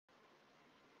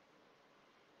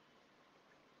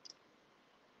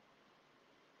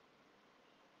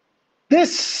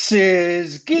This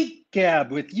is Geek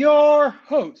Gab with your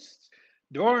hosts,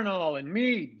 Dornall and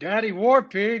me, Daddy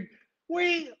Warpig.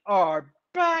 We are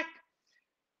back.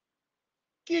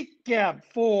 Geek Gab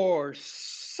for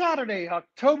Saturday,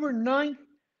 October 9th,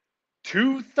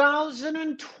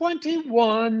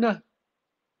 2021.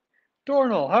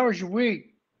 Dornall, how was your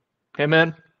week? Hey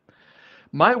man,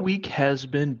 my week has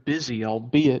been busy,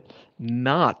 albeit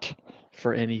not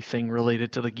for anything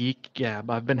related to the Geek Gab.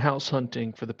 I've been house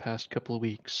hunting for the past couple of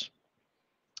weeks.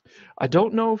 I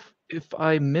don't know if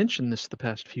I mentioned this the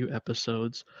past few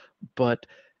episodes, but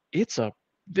it's a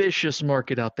vicious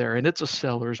market out there, and it's a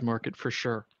seller's market for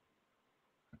sure.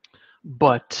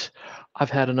 But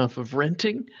I've had enough of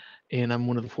renting, and I'm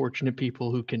one of the fortunate people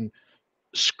who can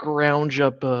scrounge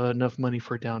up enough money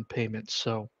for a down payment.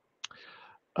 So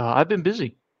I've been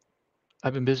busy.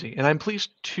 I've been busy, and I'm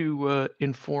pleased to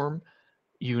inform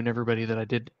you and everybody that I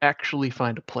did actually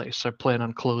find a place. I plan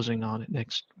on closing on it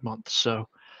next month. So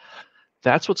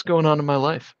that's what's going on in my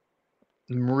life.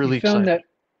 I'm You really found excited. that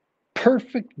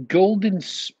perfect golden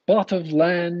spot of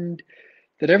land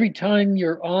that every time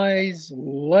your eyes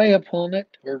lie upon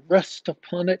it or rest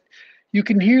upon it, you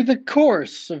can hear the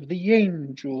chorus of the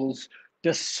angels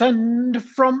descend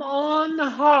from on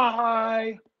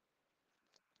high.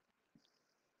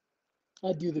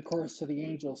 I do the chorus of the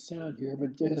angels sound here,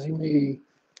 but as you may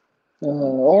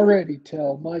already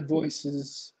tell, my voice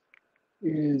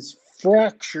is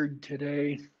fractured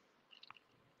today.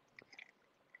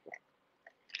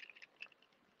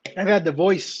 I've had the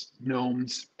voice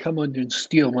gnomes come under and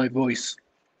steal my voice.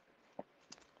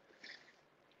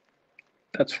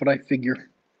 That's what I figure.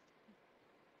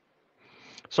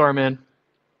 Sorry, man.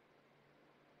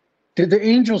 Did the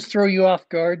angels throw you off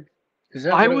guard? Is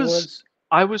that I what it was was?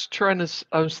 I was trying to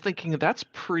I was thinking that's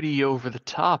pretty over the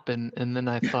top, and then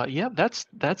I thought, yeah, that's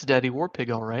Daddy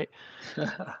Warpig, all right.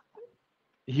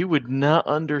 He would not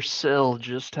undersell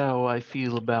just how I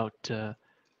feel about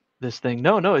this thing.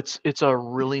 No, no, it's a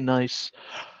really nice.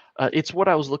 It's what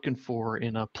I was looking for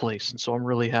in a place, and so I'm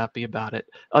really happy about it.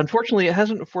 Unfortunately, it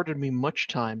hasn't afforded me much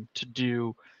time to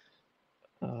do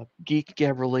Geek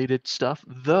Gab related stuff,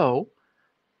 though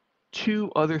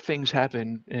two other things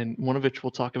happened, and one of which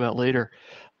we'll talk about later.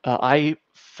 I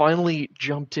finally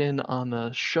jumped in on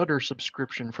the Shudder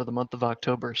subscription for the month of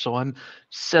October, so I'm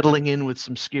settling in with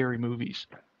some scary movies.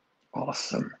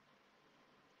 Awesome.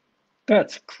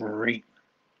 That's great.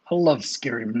 I love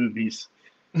scary movies.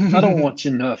 I don't watch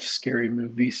enough scary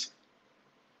movies.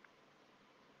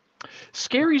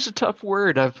 Scary's a tough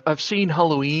word. I've seen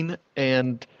Halloween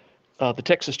and the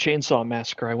Texas Chainsaw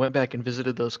Massacre. I went back and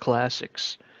visited those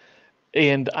classics,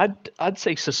 and I'd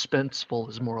say suspenseful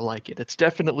is more like it. It's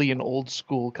definitely an old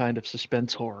school kind of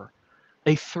suspense horror,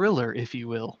 a thriller, if you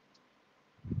will.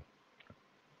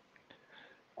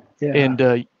 Yeah.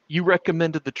 And you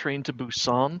recommended the Train to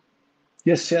Busan,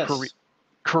 Yes, Kore- yes.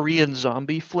 Korean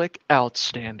zombie flick.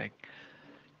 Outstanding.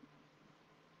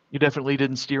 You definitely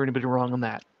didn't steer anybody wrong on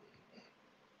that.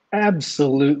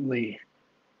 Absolutely.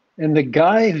 And the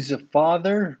guy who's a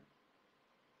father,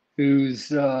 who's,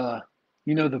 the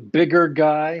bigger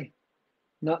guy,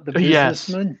 not the Yes.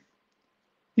 businessman,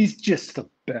 he's just the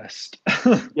best.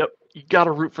 Yep. You got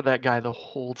to root for that guy the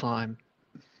whole time.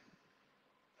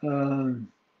 um,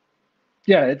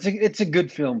 yeah, it's a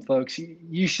good film, folks.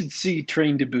 You should see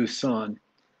Train to Busan.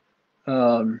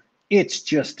 It's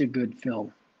just a good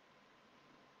film.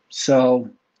 So,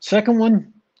 second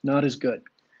one, not as good.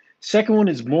 Second one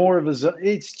is more of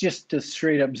it's just a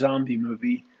straight up zombie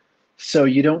movie. So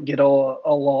you don't get a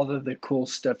lot of the cool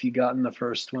stuff you got in the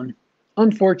first one.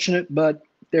 Unfortunate, but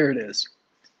there it is.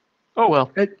 Oh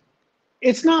well. It,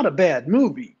 it's not a bad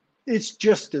movie. It's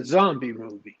just a zombie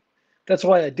movie. That's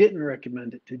why I didn't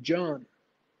recommend it to John.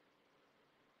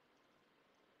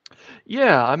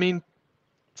 Yeah, I mean,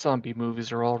 zombie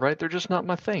movies are all right. They're just not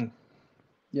my thing.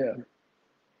 Yeah.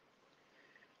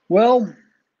 Well,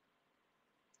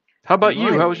 How about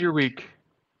you? my How was your week.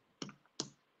 week?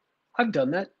 I've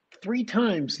done that 3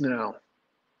 times now.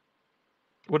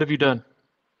 What have you done?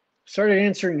 Started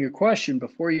answering your question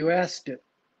before you asked it.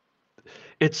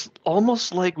 It's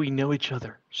almost like we know each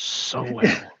other so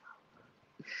well.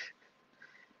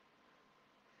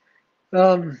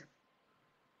 um,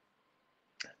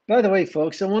 by the way,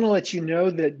 folks, I want to let you know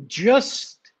that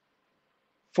just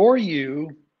for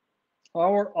you,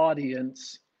 our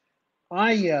audience,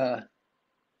 I uh,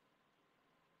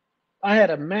 I had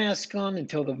a mask on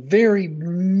until the very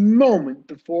moment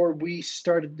before we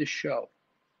started the show,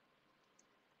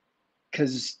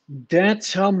 because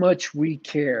that's how much we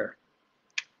care.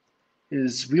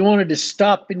 Is we wanted to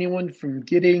stop anyone from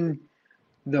getting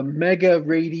the mega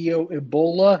radio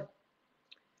Ebola,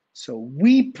 So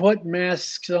we put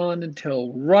masks on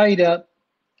until right up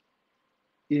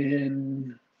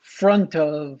in front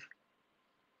of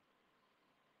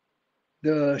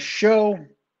the show.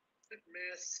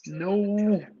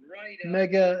 No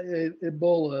mega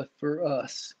Ebola for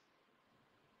us.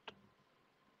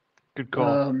 Good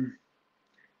call.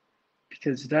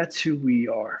 Because that's who we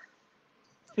are.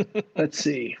 Let's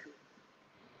see.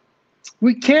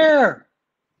 We care.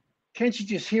 Can't you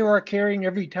just hear our caring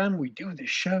every time we do this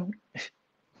show?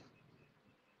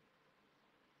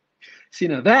 See,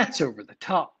 now that's over the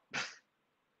top.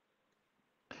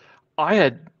 I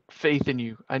had faith in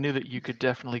you. I knew that you could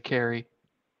definitely carry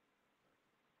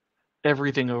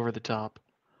everything over the top.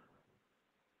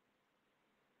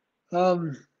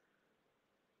 I'll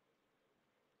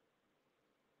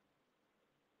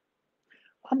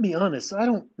be honest, I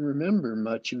don't remember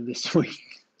much of this week.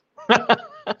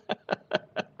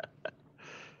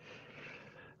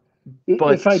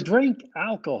 If I drank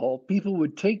alcohol, people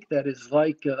would take that as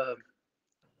like a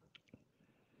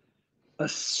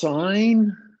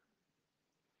sign.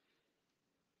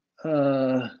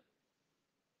 A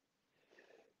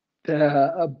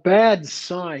bad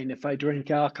sign if I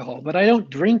drink alcohol, but I don't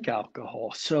drink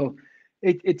alcohol. So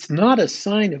it's not a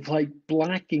sign of like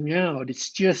blacking out.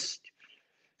 It's just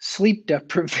sleep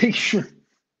deprivation.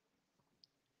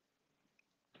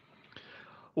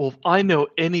 Well, if I know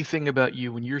anything about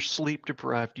you, when you're sleep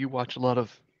deprived, you watch a lot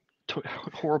of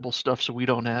horrible stuff so we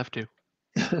don't have to.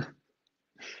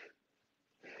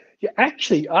 Yeah,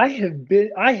 actually, I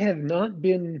have not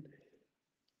been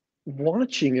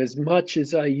watching as much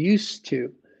as I used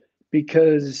to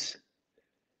because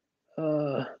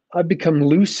I've become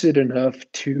lucid enough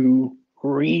to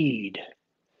read.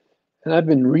 And I've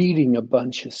been reading a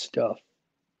bunch of stuff.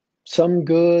 Some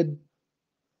good.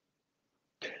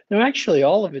 No, actually,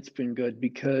 all of it's been good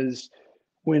because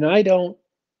when I don't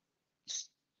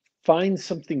find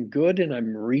something good and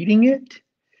I'm reading it,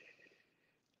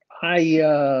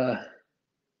 I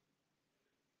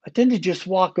tend to just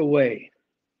walk away.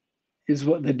 Is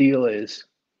what the deal is.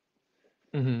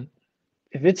 Mm-hmm.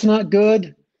 If it's not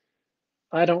good,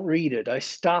 I don't read it. I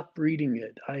stop reading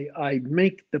it. I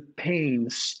make the pain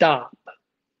stop.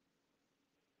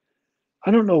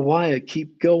 I don't know why I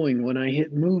keep going when I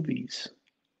hit movies.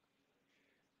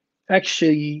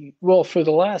 Actually, well, for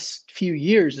the last few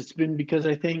years, it's been because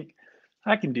I think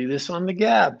I can do this on the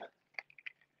Gab.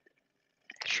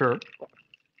 Sure.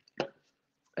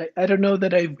 I don't know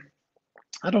that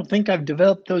I don't think I've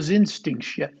developed those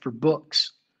instincts yet for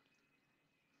books.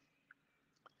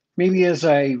 Maybe as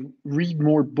I read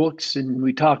more books and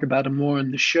we talk about them more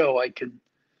on the show, I can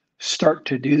start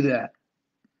to do that.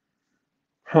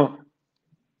 Huh.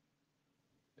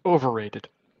 Overrated.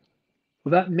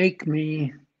 Will that make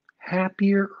me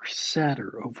happier or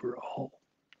sadder overall?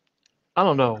 I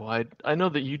don't know. I know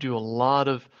that you do a lot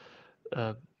of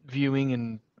uh,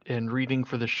 viewing and reading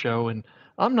for the show, and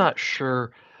I'm not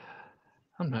sure.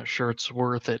 I'm not sure it's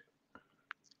worth it.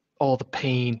 All the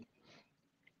pain.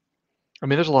 I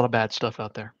mean, there's a lot of bad stuff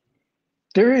out there.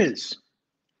 There is.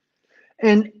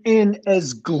 And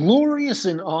as glorious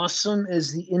and awesome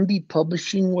as the indie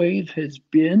publishing wave has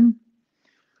been,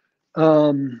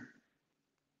 um,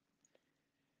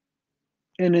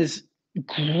 and as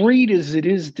great as it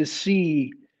is to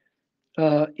see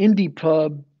indie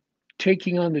pub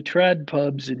taking on the trad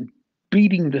pubs and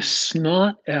beating the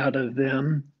snot out of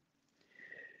them,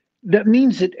 that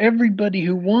means that everybody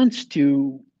who wants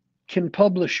to can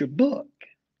publish a book.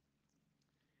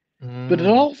 But it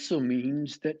also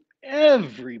means that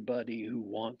everybody who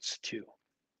wants to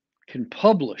can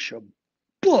publish a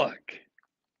book.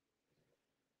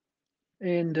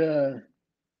 And it's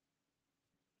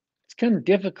kind of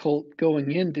difficult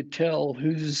going in to tell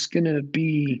who's going to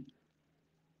be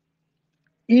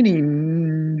any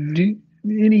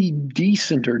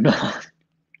decent or not.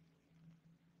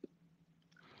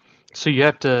 So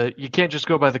you can't just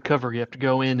go by the cover. You have to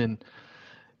go in and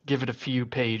give it a few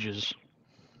pages.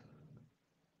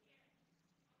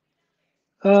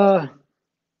 I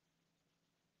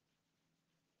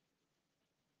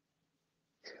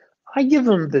give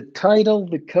them the title,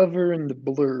 the cover, and the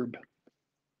blurb.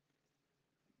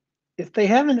 If they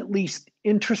haven't at least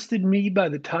interested me by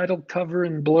the title, cover,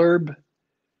 and blurb,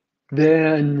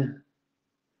 then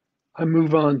I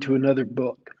move on to another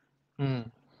book.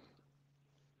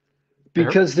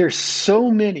 Because there's so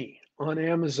many on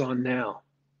Amazon now.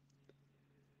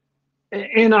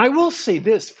 And I will say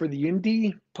this for the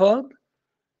indie pub,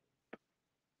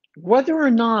 whether or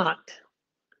not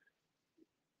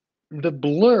the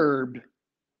blurb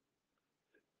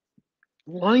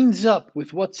lines up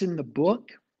with what's in the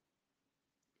book,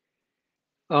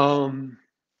 Um,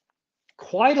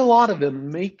 Quite a lot of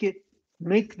them make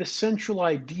the central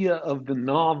idea of the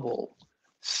novel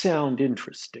sound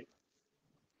interesting.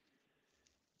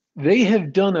 They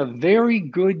have done a very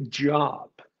good job.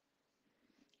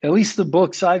 At least the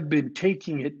books I've been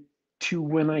taking it to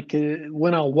when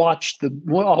I'll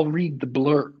read the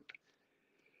blurb.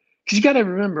 Because you got to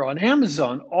remember, on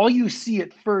Amazon, all you see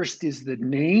at first is the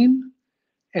name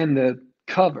and the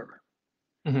cover.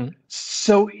 Mm-hmm.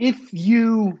 So if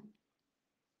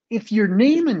your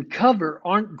name and cover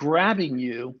aren't grabbing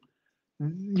you,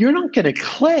 you're not going to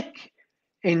click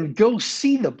and go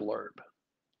see the blurb.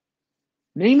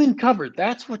 Name and cover,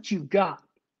 that's what you've got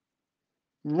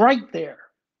right there.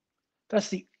 That's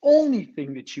the only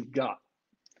thing that you've got.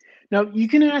 Now, you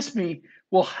can ask me,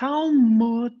 well, how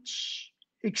much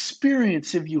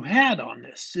experience have you had on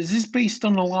this? Is this based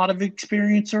on a lot of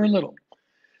experience or a little?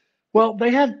 Well,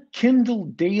 they have Kindle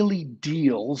daily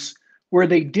deals where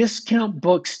they discount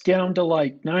books down to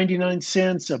like 99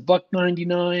 cents, a buck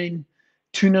 99,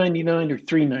 2.99 or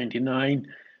 3.99.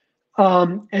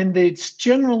 And it's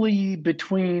generally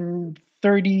between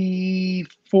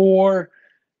 34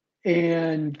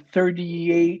 and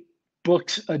 38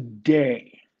 books a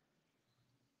day.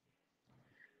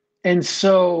 And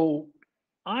so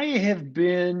I have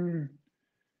been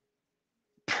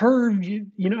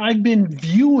I've been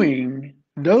viewing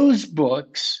those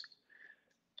books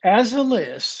as a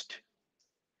list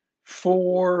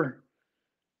for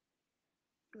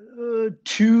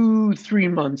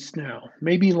 2-3 months now,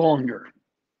 maybe longer.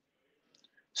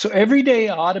 So every day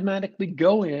I automatically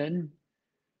go in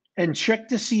and check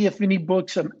to see if any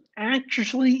books I'm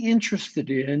actually interested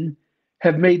in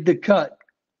have made the cut.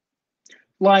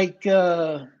 Like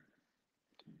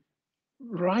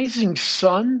Rising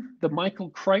Sun, the Michael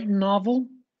Crichton novel,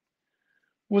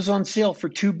 was on sale for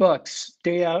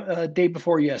 $2 day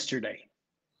before yesterday.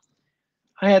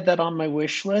 I had that on my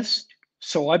wish list,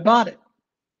 so I bought it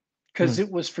because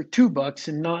it was for $2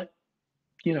 and not,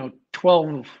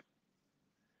 12.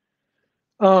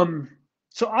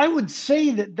 So I would say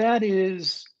that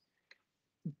is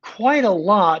quite a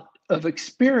lot of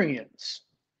experience.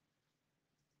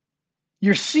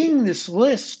 You're seeing this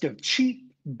list of cheap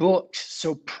books,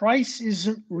 so price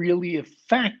isn't really a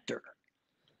factor.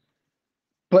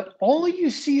 But all you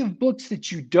see of books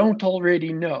that you don't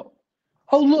already know.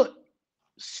 Oh, look,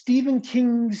 Stephen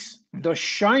King's The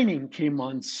Shining came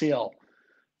on sale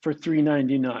for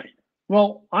 $3.99.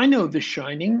 Well, I know The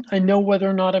Shining. I know whether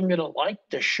or not I'm going to like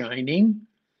The Shining.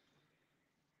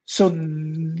 So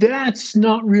that's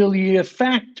not really a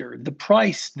factor, the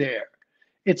price there.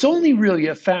 It's only really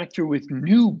a factor with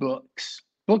new books,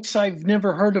 books I've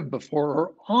never heard of before,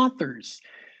 or authors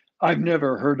I've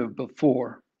never heard of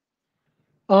before.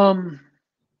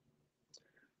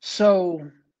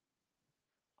 So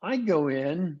I go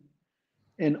in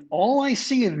and all I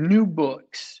see of new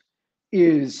books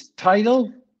is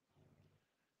title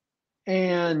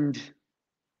and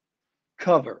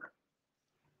cover.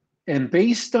 And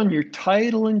based on your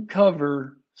title and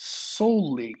cover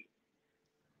solely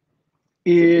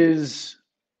is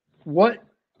what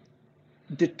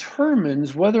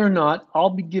determines whether or not I'll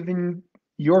be giving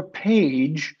your book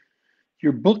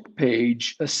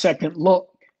page, a second look.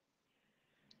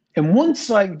 And once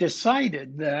I've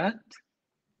decided that,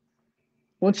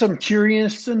 once I'm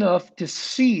curious enough to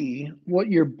see what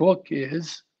your book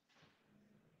is,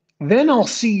 then I'll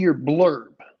see your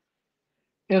blurb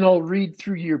and I'll read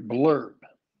through your blurb.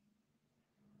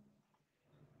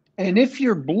 And if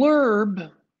your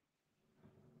blurb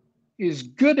is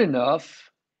good enough,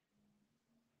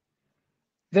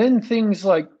 then things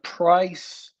like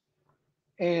price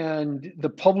and the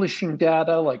publishing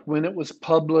data, like when it was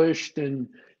published and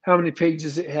how many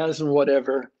pages it has and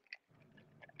whatever,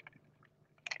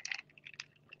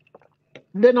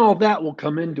 then all that will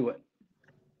come into it.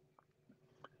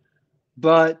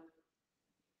 But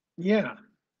yeah.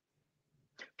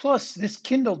 Plus, this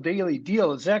Kindle Daily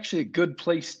Deal is actually a good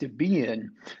place to be in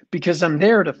because I'm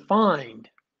there to find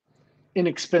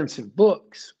inexpensive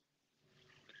books.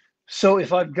 So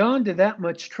if I've gone to that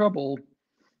much trouble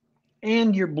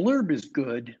and your blurb is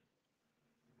good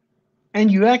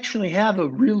and you actually have a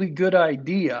really good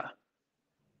idea,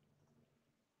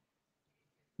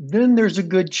 then there's a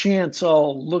good chance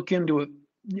I'll look into it.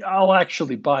 I'll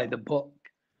actually buy the book.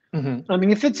 I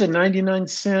mean, if it's a 99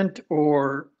 cent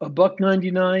or a buck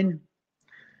 99,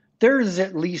 there is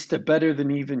at least a better than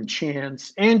even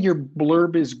chance, and your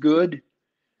blurb is good.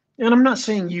 And I'm not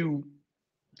saying you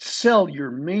sell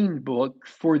your main book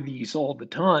for these all the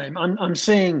time. I'm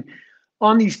saying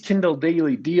on these Kindle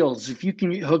Daily Deals, if you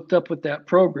can get hooked up with that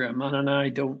program, and I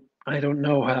don't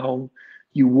know how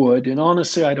you would. And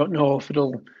honestly, I don't know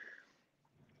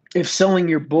if selling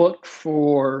your book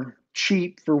for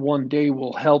cheap for one day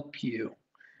will help you,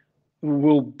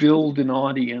 will build an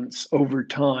audience over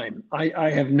time. I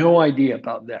have no idea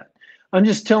about that. I'm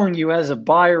just telling you, as a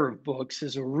buyer of books,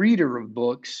 as a reader of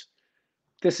books,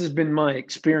 this has been my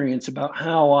experience about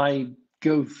how I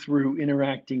go through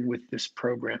interacting with this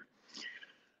program.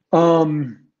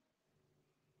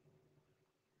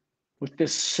 With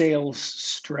this sales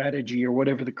strategy, or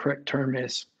whatever the correct term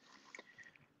is.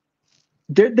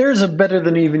 There's a better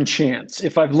than even chance.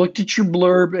 If I've looked at your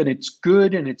blurb and it's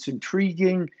good and it's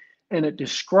intriguing and it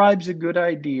describes a good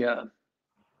idea,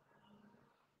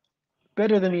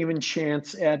 better than even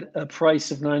chance at a price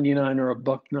of 99 or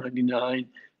 $1.99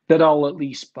 that I'll at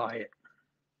least buy it.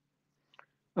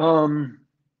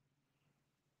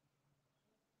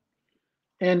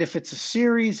 And if it's a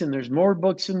series and there's more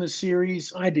books in the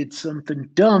series, I did something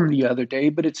dumb the other day,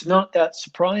 but it's not that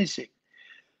surprising.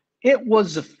 It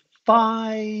was a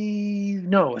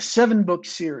 7-book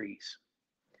series.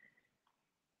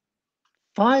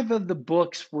 5 of the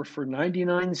books were for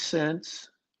 99 cents,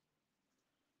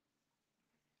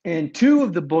 and 2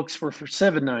 of the books were for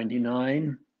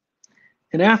 $7.99.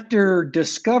 And after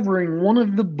discovering one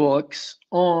of the books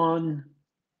on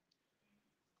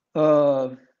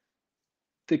the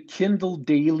Kindle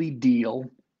Daily Deal,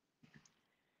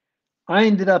 I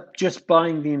ended up just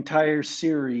buying the entire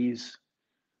series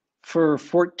for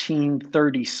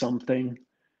 $14.30 something.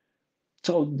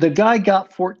 So the guy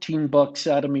got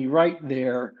 $14 out of me right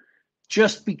there,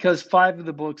 just because 5 of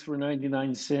the books were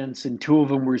 99 cents and 2 of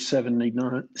them were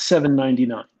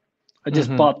 $7.99. I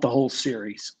just bought the whole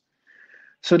series.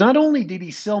 So not only did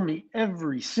he sell me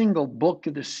every single book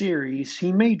of the series,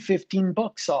 he made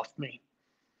 $15 off me.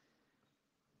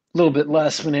 A little bit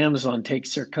less when Amazon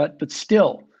takes their cut, but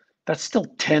still, that's still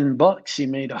 $10 he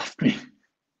made off me.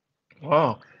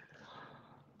 Wow.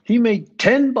 He made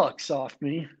 $10 off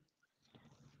me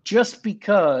just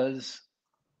because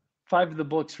 5 of the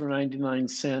books were 99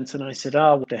 cents. And I said,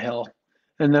 what the hell?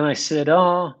 And then I said,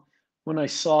 when I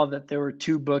saw that there were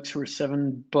 2 books for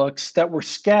 $7 that were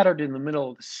scattered in the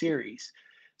middle of the series.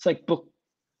 It's like book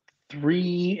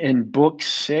 3 and book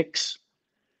 6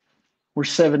 were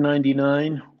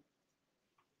 $7.99.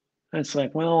 And it's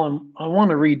like, well, I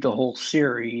want to read the whole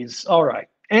series. All right.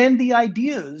 And the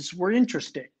ideas were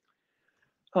interesting.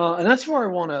 And that's where I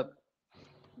want to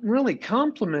really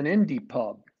compliment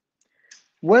IndiePub.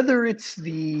 Whether it's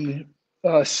the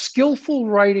skillful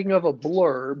writing of a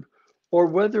blurb, or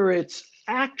whether it's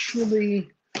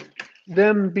actually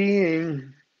them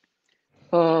being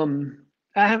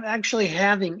actually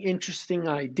having interesting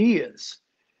ideas,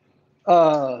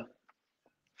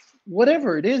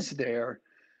 whatever it is there,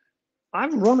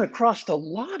 I've run across a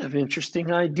lot of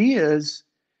interesting ideas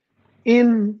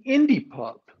in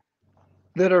IndiePub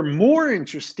that are more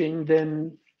interesting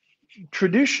than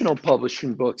traditional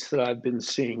publishing books that I've been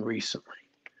seeing recently.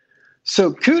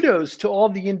 So kudos to all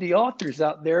the indie authors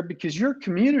out there, because your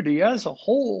community as a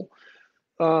whole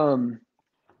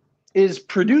is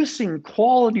producing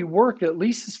quality work, at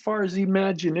least as far as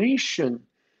imagination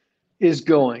is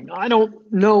going. I don't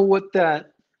know what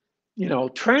that,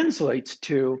 translates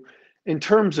to in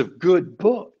terms of good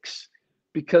books,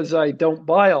 because I don't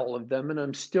buy all of them and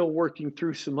I'm still working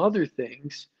through some other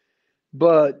things.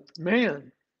 But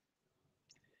man,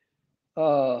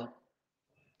 they're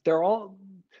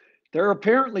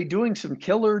apparently doing some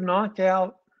killer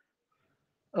knockout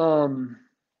blurbs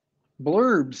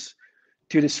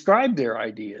to describe their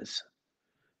ideas.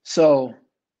 So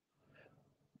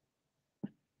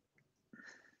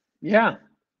yeah,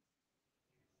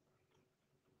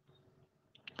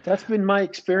 that's been my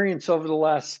experience over the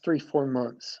last 3-4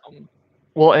 months.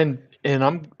 Well, and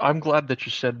I'm glad that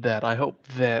you said that. I hope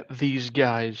that these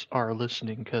guys are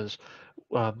listening, because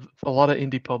a lot of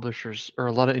indie publishers, or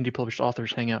a lot of indie published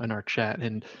authors, hang out in our chat,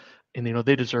 and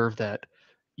they deserve that.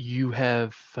 You've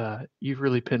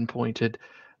really pinpointed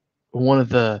one of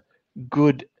the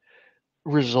good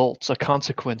results, a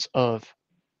consequence of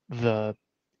the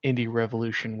indie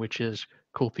revolution, which is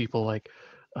cool people like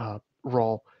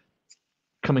Rawl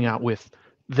coming out with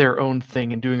their own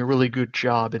thing and doing a really good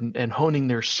job and honing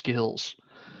their skills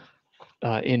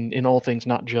in all things,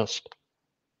 not just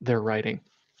their writing.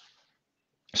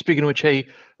 Speaking of which, hey,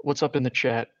 what's up in the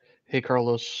chat? Hey,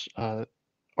 Carlos,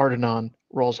 Ardenon,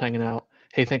 Rawls hanging out.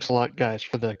 Hey, thanks a lot, guys,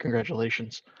 for the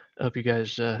congratulations. I hope you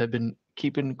guys have been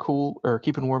keeping cool, or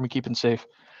keeping warm and keeping safe.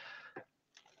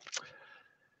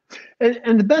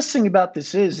 And the best thing about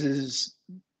this is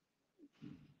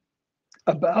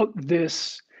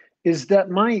that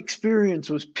my experience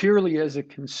was purely as a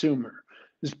consumer.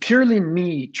 was purely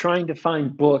me trying to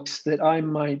find books that I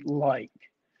might like.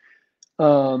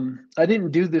 I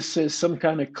didn't do this as some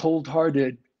kind of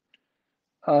cold-hearted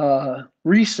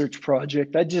research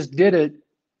project. I just did it,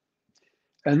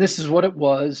 and this is what it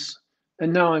was.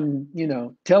 And now I'm,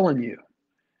 telling you.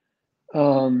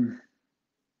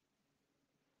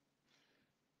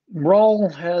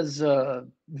 Rawl has a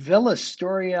Vela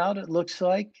story out, it looks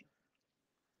like.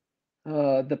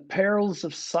 The Perils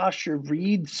of Sasha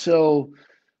Reed. So,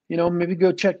 maybe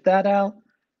go check that out.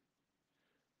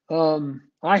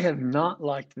 I have not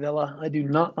liked Vela. I do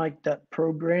not like that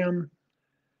program.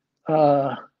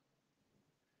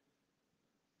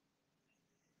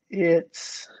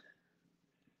 It's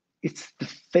the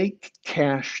fake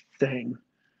cash thing.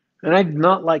 And I did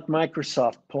not like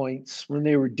Microsoft Points when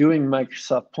they were doing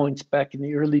Microsoft Points back in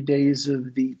the early days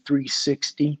of the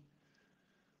 360.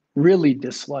 Really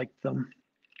disliked them.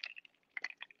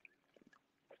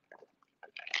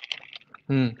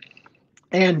 And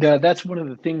that's one of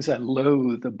the things I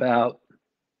loathe about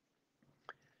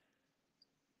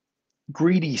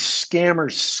greedy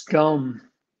scammer scum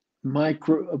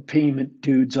micro payment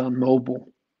dudes on mobile.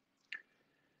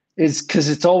 Is because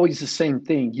it's always the same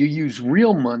thing. You use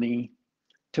real money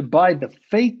to buy the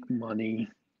fake money.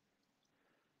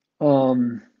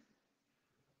 So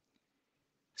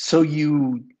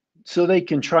they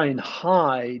can try and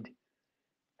hide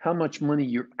how much money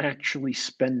you're actually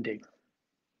spending.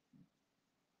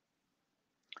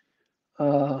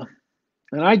 And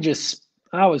I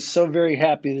was so very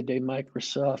happy the day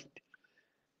Microsoft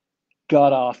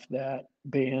got off that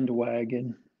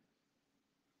bandwagon.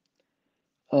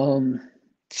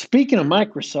 Speaking of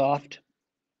Microsoft.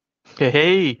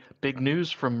 Hey, big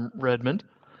news from Redmond.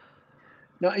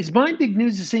 Now, is my big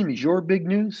news the same as your big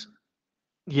news?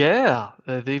 Yeah,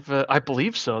 I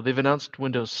believe so. They've announced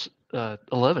Windows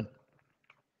 11.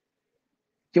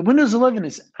 Yeah, Windows 11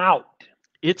 is out.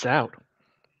 It's out.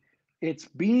 It's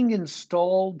being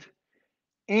installed,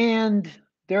 and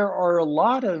there are a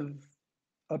lot of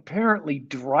apparently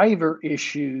driver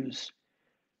issues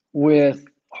with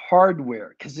hardware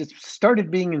because it started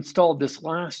being installed this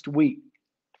last week.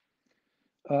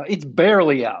 It's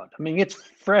barely out. I mean, it's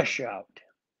fresh out.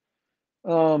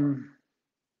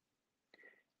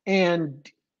 And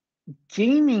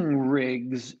gaming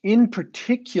rigs in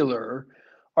particular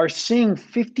are seeing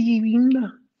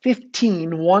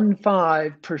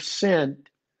 15%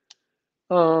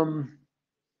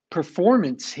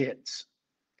 performance hits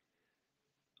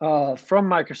from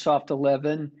Microsoft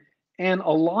 11, and a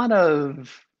lot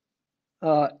of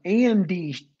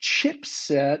AMD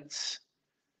chipsets.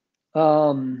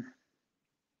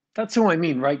 That's what I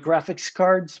mean, right? Graphics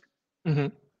cards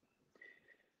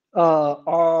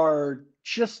are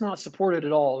just not supported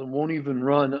at all and won't even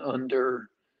run under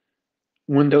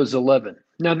Windows 11.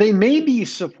 Now, they may be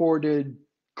supported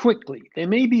quickly. They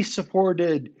may be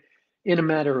supported in a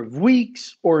matter of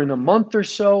weeks or in a month or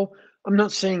so. I'm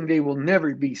not saying they will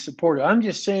never be supported. I'm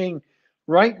just saying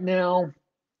right now,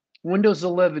 Windows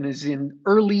 11 is in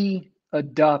early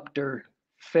adopter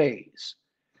phase.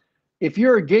 If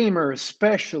you're a gamer,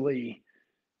 especially,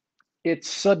 it's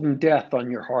sudden death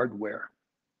on your hardware.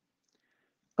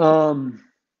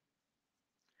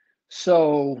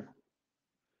 So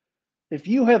if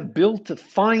you have built a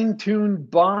fine-tuned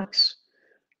box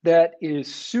that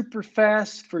is super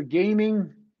fast for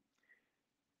gaming,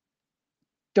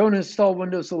 don't install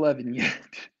Windows 11 yet.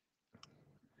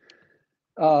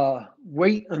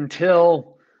 Wait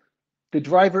until the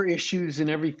driver issues and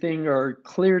everything are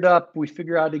cleared up. They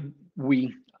figure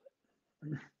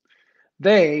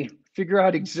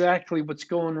out exactly what's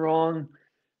going wrong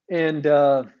and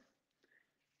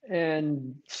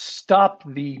stop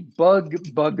the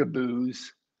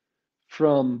bugaboos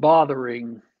from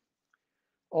bothering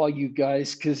all you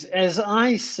guys. Because as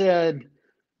I said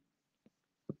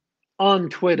on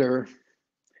Twitter,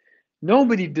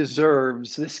 nobody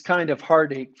deserves this kind of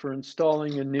heartache for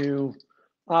installing a new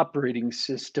operating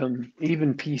system,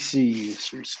 even PC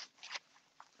users.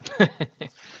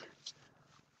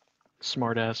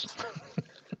 Smart ass.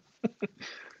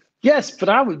 Yes, but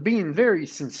I was being very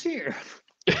sincere.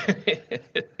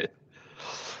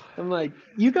 I'm like,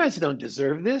 you guys don't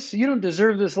deserve this. You don't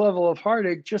deserve this level of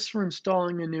heartache just for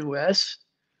installing a new OS.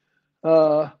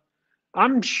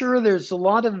 I'm sure there's a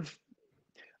lot of,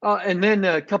 and then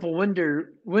a couple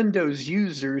Windows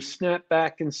users snapped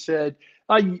back and said,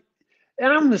 and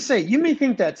I'm going to say, you may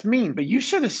think that's mean, but you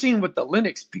should have seen what the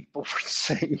Linux people were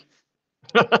saying.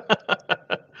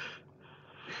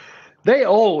 They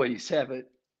always have it,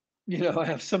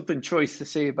 have something choice to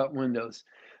say about Windows.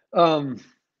 Now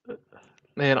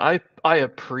Man, I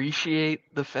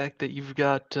appreciate the fact that you've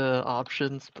got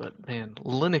options, but man,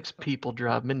 Linux people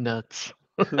drive me nuts.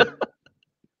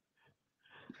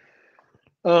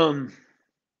 um,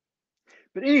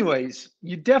 but anyways,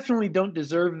 you definitely don't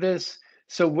deserve this.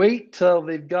 So wait till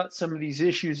they've got some of these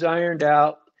issues ironed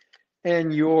out,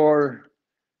 and your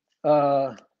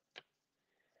uh,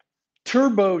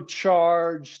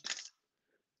 turbocharged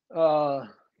uh,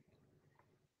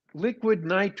 liquid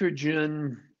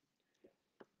nitrogen,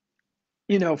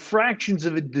 fractions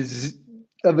of a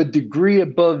degree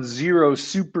above zero,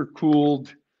 supercooled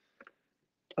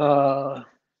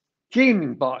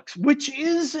gaming box, which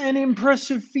is an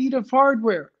impressive feat of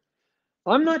hardware.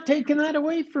 I'm not taking that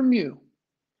away from you.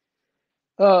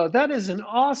 That is an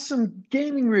awesome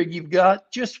gaming rig you've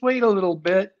got. Just wait a little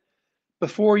bit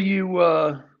before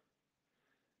you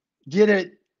get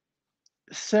it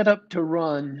set up to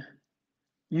run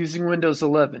using Windows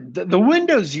 11. The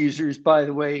Windows users, by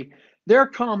the way, their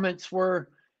comments were,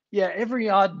 yeah, every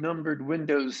odd numbered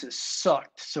Windows has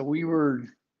sucked, so we were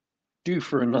due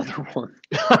for another one.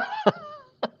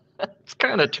 It's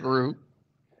kind of true.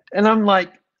 And I'm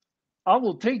like, I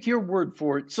will take your word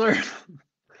for it, sir.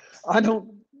 I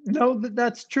don't know that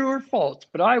that's true or false,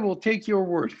 but I will take your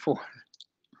word for it.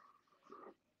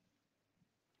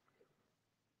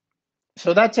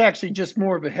 So that's actually just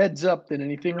more of a heads up than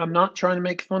anything. I'm not trying to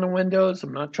make fun of Windows.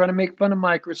 I'm not trying to make fun of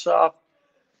Microsoft.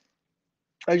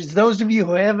 As those of you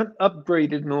who haven't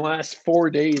upgraded in the last 4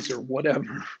 days or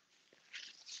whatever,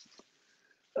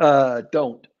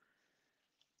 don't.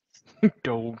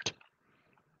 Don't.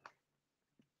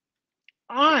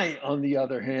 I, on the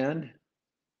other hand,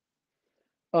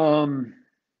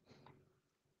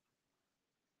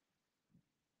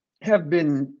 have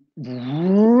been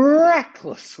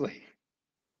recklessly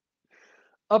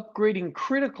upgrading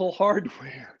critical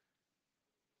hardware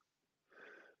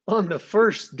on the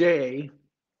first day.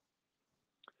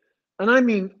 And I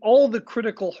mean all the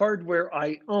critical hardware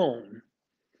I own.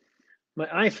 My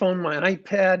iPhone, my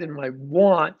iPad, and my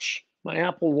watch, my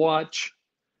Apple Watch.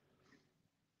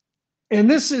 And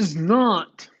this is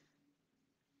not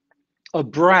a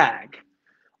brag.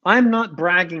 I'm not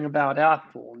bragging about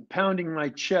Apple and pounding my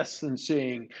chest and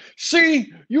saying,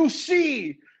 see, you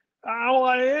see how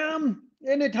I am?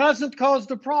 And it hasn't caused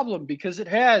a problem, because it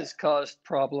has caused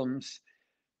problems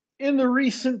in the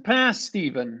recent past,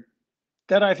 even,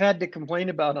 that I've had to complain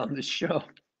about on this show.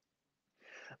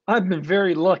 I've been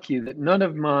very lucky that none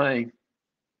of my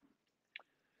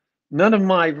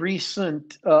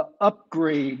recent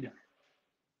upgrade,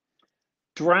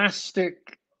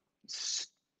 drastic,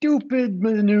 stupid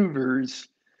maneuvers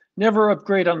never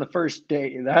upgrade on the first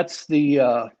day. That's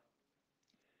the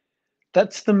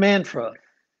mantra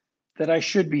that I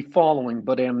should be following,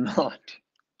 but am not.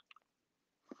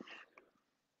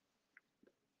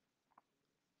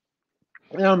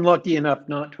 And I'm lucky enough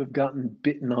not to have gotten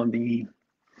bitten on the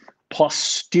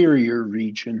posterior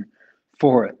region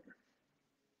for it.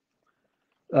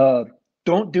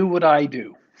 Don't do what I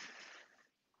do.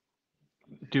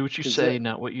 Do what you say,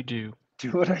 not what you do.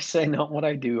 Do what I say, not what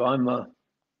I do.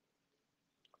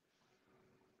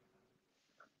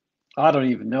 I don't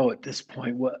even know at this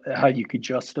point how you could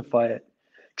justify it.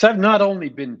 Because I've not only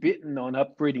been bitten on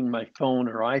upgrading my phone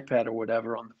or iPad or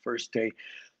whatever on the first day,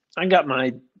 I got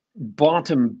my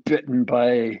bottom bitten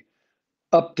by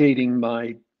updating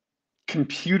my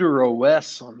computer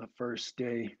OS on the first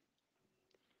day.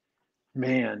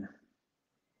 Man,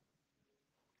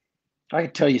 I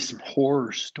could tell you some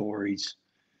horror stories.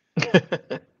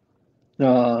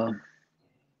 One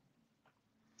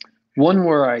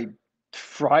where I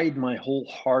fried my whole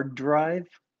hard drive,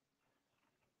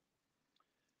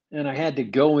 and I had to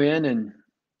go in, and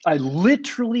I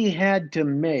literally had to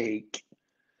make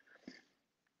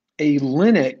a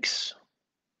Linux.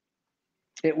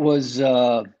 It was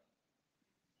one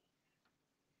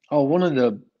of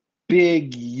the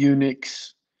big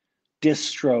Unix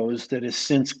distros that has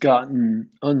since gotten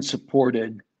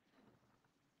unsupported.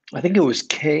 I think it was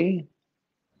K.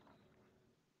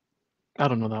 I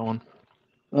don't know that one.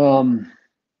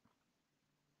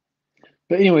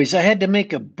 But anyways, I had to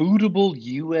make a bootable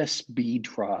USB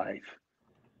drive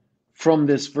from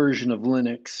this version of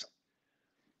Linux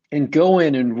and go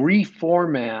in and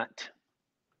reformat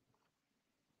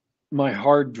my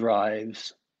hard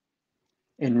drives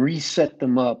and reset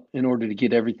them up in order to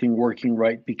get everything working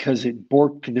right, because it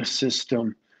borked the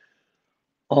system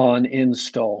on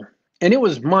install. And it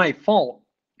was my fault,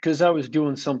 because I was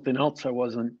doing something else that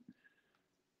was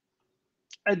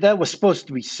supposed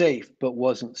to be safe, but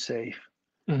wasn't safe.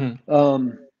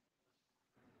 Mm-hmm.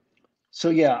 So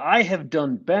yeah, I have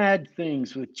done bad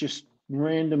things with just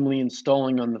randomly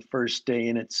installing on the first day,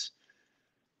 and it's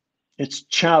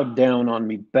chowed down on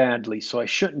me badly. So I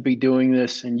shouldn't be doing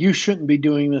this, and you shouldn't be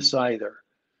doing this either.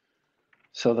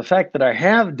 So the fact that I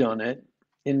have done it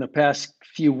in the past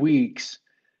few weeks,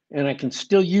 and I can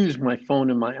still use my phone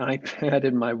and my iPad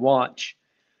and my watch,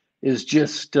 is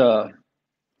just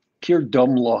pure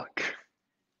dumb luck.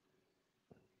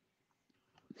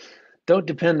 Don't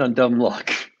depend on dumb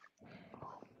luck.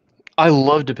 I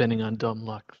love depending on dumb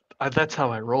luck. That's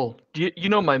how I roll. You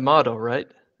know my motto, right?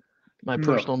 My No.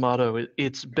 personal motto: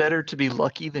 it's better to be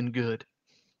lucky than good.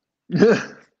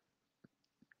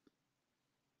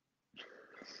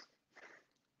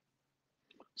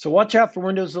 So watch out for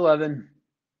Windows 11.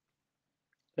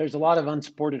 There's a lot of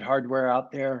unsupported hardware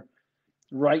out there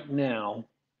right now,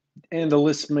 and the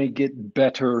list may get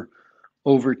better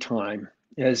over time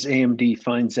as AMD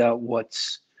finds out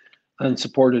what's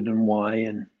unsupported and why,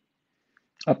 and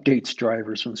updates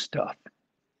drivers and stuff.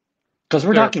 Because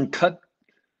we're talking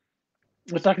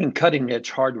cutting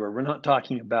edge hardware. We're not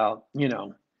talking about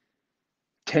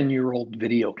 10-year-old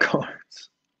video cards.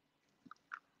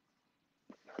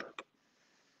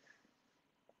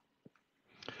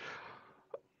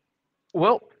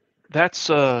 Well, that's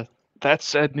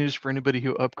sad news for anybody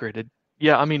who upgraded.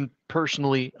 Yeah, I mean,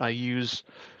 personally, I use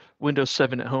Windows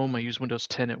 7 at home. I use Windows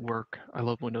 10 at work. I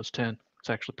love Windows 10.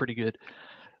 It's actually pretty good.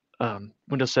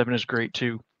 Windows 7 is great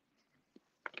too.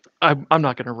 I'm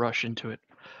not going to rush into it.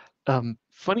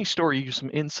 Funny story, some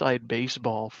inside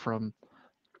baseball from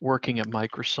working at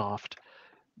Microsoft.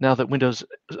 Now that Windows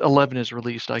 11 is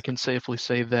released, I can safely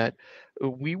say that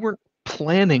we weren't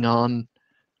planning on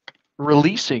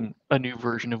releasing a new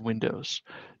version of Windows.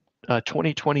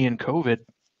 2020 and COVID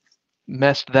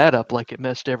messed that up like it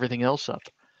messed everything else up.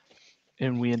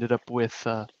 And we ended up with,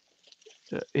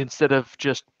 instead of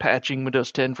just patching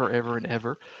Windows 10 forever and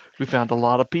ever, we found a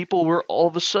lot of people were all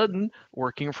of a sudden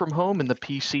working from home and the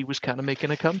PC was kind of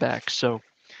making a comeback. So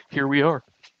here we are.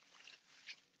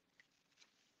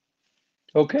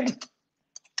 Okay.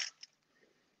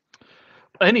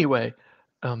 Anyway,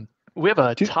 we have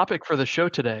a topic for the show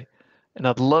today, and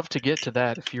I'd love to get to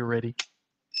that if you're ready.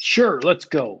 Sure, let's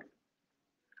go.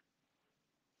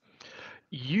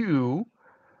 You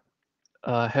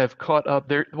have caught up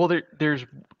there. Well, there's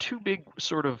two big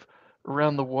sort of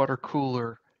around the water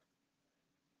cooler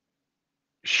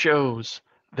shows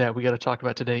that we got to talk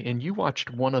about today, and you watched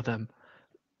one of them,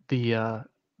 the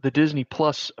Disney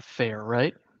Plus affair,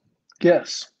 right?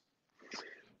 Yes.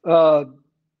 Marvel's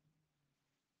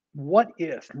What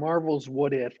If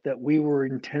that we were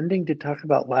intending to talk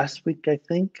about last week, I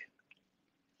think,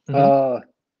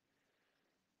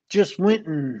 just went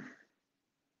and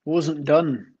wasn't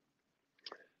done.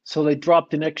 So they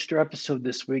dropped an extra episode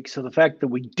this week. So the fact that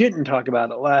we didn't talk about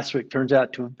it last week turns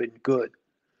out to have been good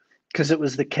because it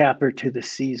was the capper to the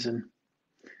season.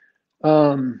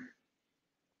 And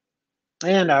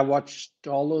I watched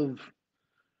all of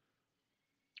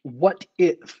What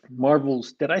If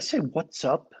Marvel's. Did I say What's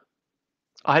Up?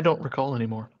 I don't recall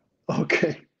anymore.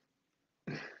 Okay.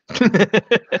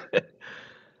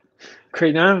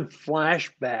 Creating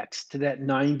flashbacks to that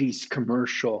 90s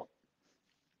commercial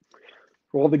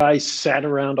where all the guys sat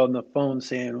around on the phone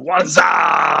saying, "What's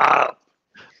up?"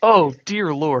 Oh,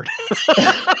 dear Lord.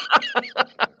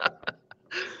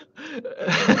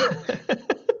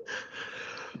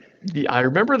 Yeah, I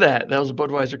remember that. That was a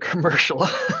Budweiser commercial.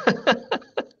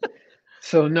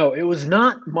 So, no, it was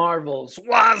not Marvel's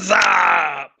 "What's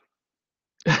up?"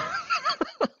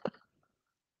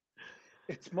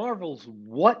 It's Marvel's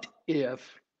What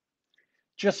If.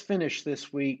 Just finished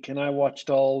this week, and I watched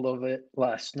all of it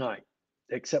last night,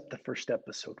 except the first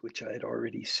episode, which I had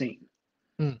already seen.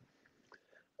 And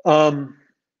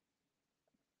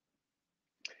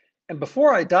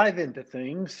before I dive into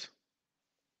things,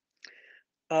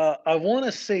 I want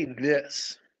to say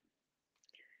this.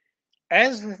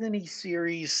 As with any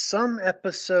series, some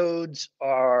episodes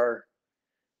are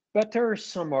better,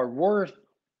 some are worse.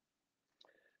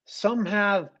 Some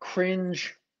have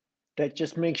cringe that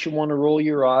just makes you want to roll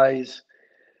your eyes.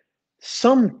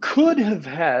 Some could have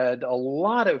had a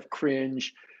lot of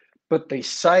cringe, but they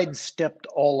sidestepped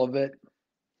all of it.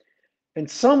 And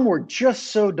some were just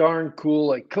so darn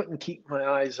cool, I couldn't keep my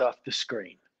eyes off the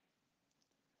screen.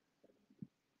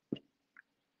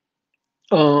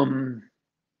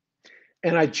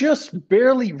 And I just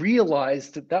barely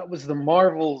realized that that was the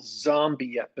Marvel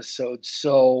zombie episode.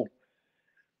 So,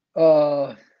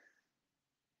 that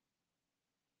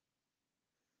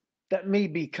may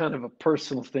be kind of a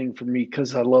personal thing for me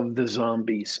because I love the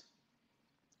zombies.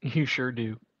 You sure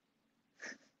do.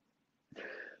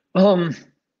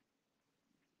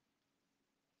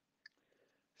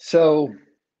 So,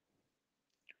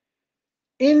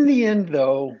 in the end,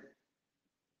 though,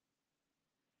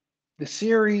 the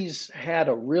series had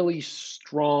a really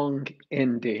strong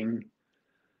ending.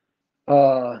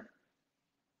 Taking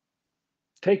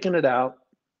it out,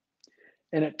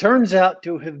 and it turns out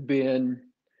to have been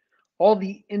all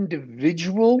the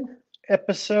individual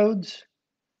episodes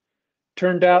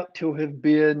turned out to have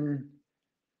been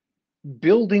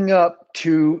building up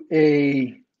to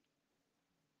a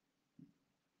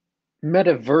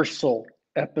metaversal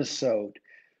episode.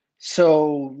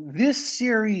 So this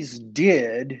series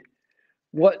did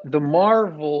what the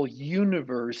Marvel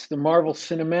universe, the Marvel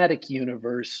Cinematic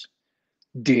Universe,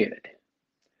 did,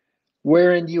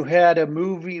 wherein you had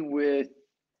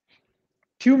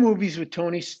two movies with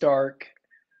Tony Stark,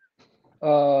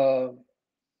 uh,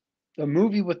 a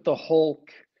movie with the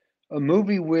Hulk, a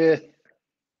movie with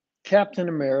Captain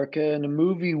America, and a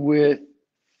movie with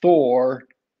Thor,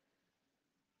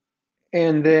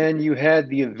 and then you had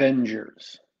the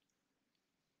Avengers.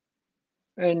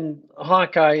 And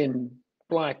Hawkeye and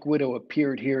Black Widow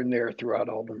appeared here and there throughout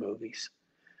all the movies.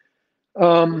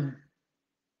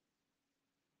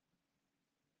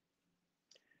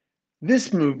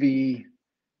 This movie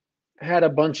had a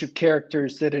bunch of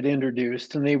characters that it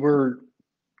introduced, and they were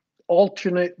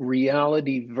alternate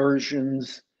reality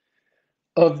versions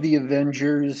of the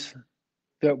Avengers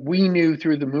that we knew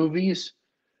through the movies.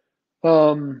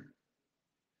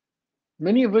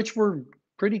 Many of which were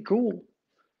pretty cool.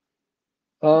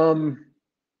 And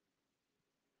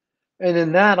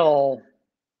then that all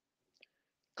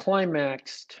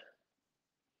climaxed,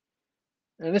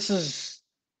 and this is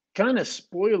kind of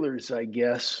spoilers, I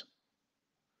guess.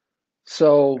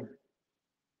 So,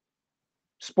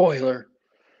 spoiler.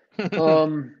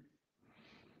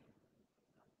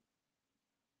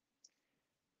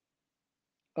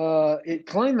 It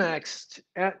climaxed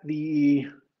at the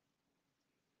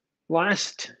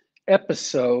last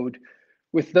episode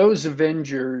with those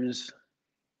Avengers,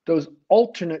 those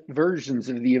alternate versions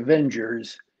of the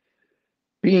Avengers,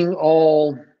 being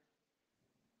all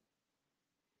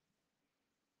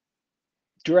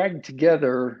dragged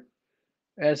together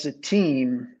as a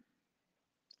team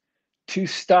to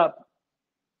stop,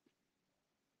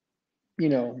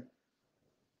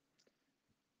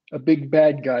 a big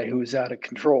bad guy who is out of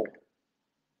control.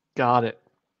 Got it.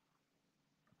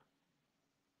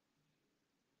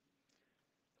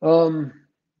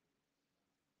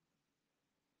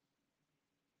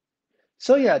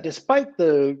 So yeah, despite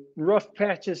the rough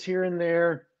patches here and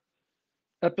there,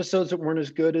 episodes that weren't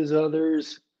as good as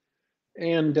others,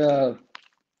 and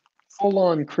full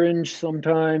on cringe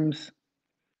sometimes,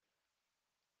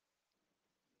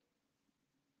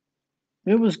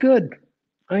 it was good.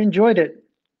 I enjoyed it.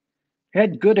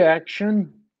 Had good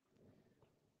action,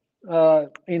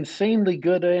 insanely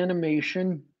good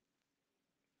animation.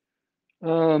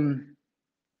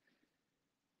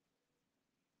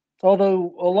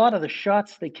 Although a lot of the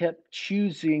shots they kept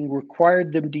choosing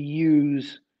required them to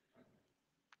use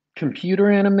computer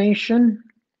animation,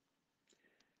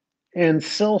 and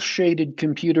cell shaded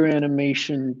computer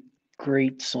animation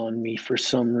grates on me for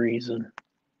some reason.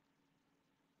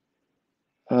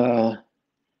 I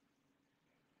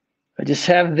just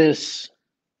have this,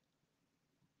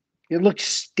 it looks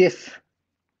stiff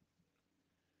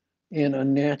and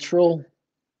unnatural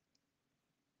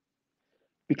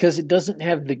because it doesn't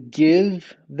have the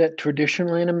give that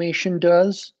traditional animation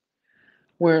does,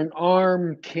 where an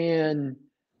arm can,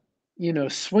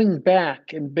 swing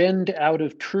back and bend out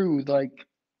of true. Like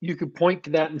you could point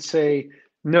to that and say,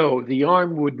 no, the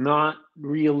arm would not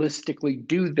realistically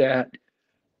do that,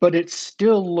 but it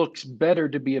still looks better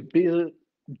to be a bit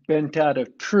bent out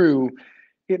of true.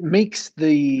 It makes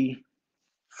the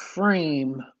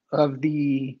frame of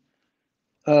the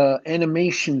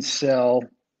animation cell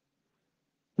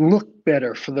look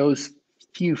better for those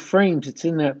few frames it's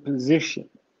in that position.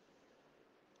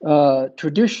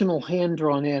 Traditional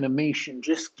hand-drawn animation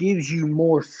just gives you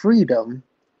more freedom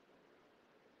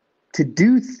to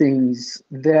do things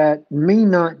that may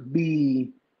not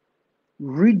be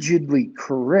rigidly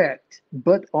correct,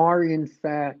 but are in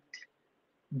fact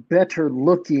better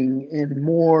looking and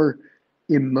more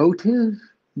emotive,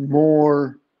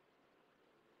 more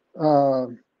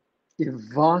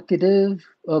evocative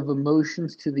of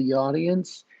emotions to the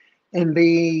audience. And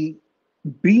they,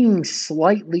 being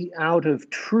slightly out of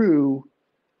true,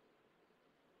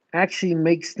 actually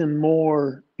makes them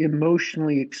more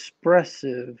emotionally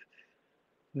expressive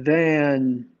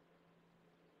than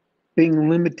being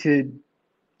limited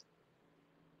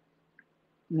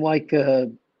like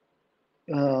a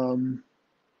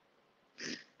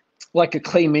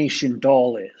claymation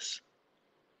doll is.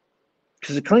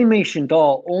 because a claymation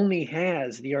doll only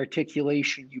has the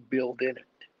articulation you build in it.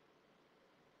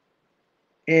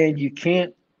 And you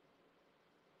can't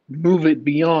move it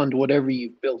beyond whatever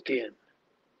you've built in.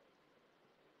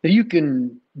 Now, you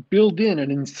can build in an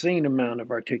insane amount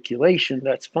of articulation,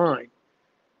 that's fine.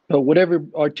 But whatever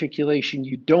articulation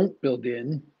you don't build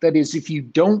in, that is, if you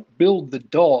don't build the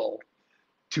doll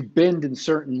to bend in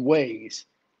certain ways,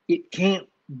 it can't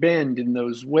bend in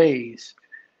those ways.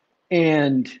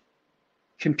 And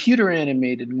computer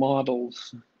animated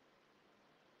models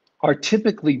are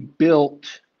typically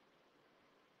built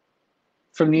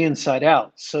from the inside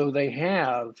out. So they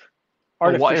have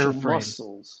artificial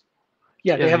muscles.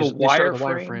 Yeah, they have a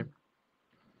wireframe.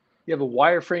 You have a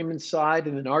wireframe inside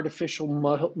and then artificial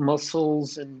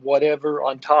muscles and whatever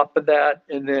on top of that.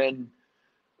 And then,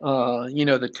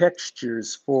 the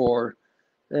textures for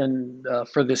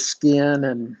the skin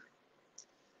and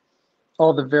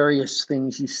all the various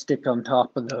things you stick on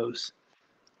top of those.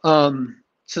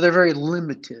 So they're very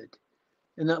limited.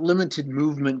 And that limited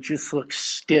movement just looks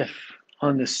stiff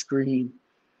on the screen.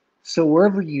 So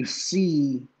wherever you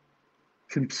see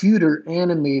computer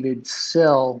animated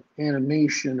cell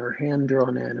animation or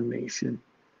hand-drawn animation,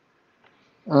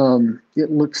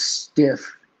 it looks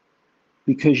stiff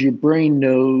because your brain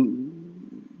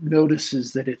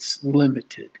notices that it's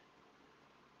limited.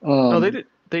 No,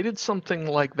 they did something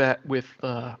like that with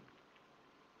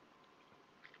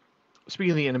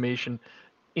speaking of the animation,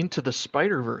 Into the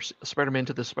Spider-Verse. Spider-Man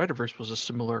Into the Spider-Verse was a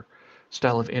similar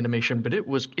style of animation, but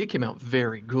it came out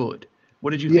very good.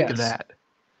 What did you think of that?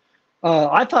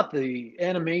 I thought the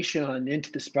animation on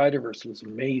Into the Spider-Verse was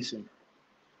amazing.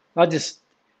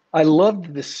 I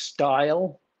loved the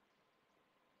style.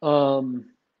 And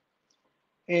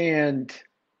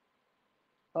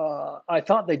I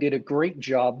thought they did a great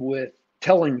job with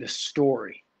telling the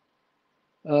story.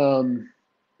 I'm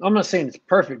not saying it's a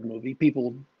perfect movie.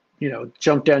 People,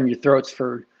 jump down your throats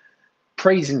for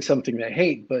praising something they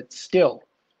hate, but still,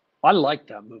 I liked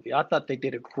that movie. I thought they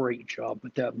did a great job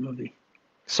with that movie.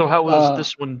 So how was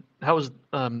this one? How was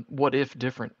What If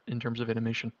different in terms of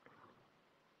animation?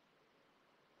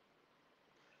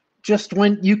 Just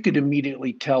when you could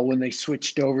immediately tell when they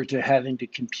switched over to having to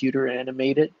computer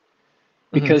animate it,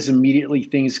 because immediately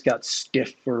things got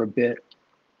stiff for a bit.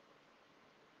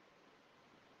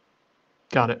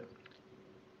 Got it.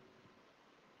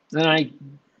 And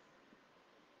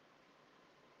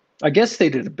I guess they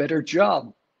did a better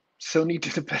job. Sony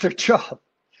did a better job,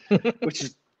 which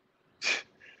is,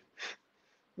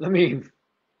 I mean,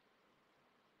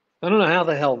 I don't know how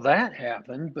the hell that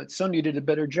happened, but Sony did a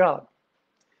better job.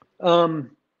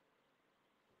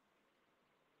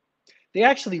 They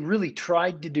actually really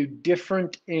tried to do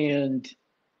different and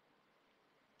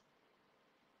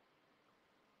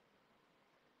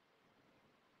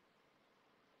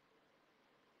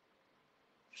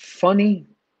funny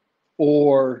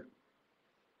or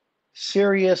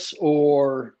serious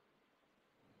or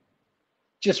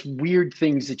just weird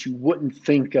things that you wouldn't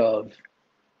think of.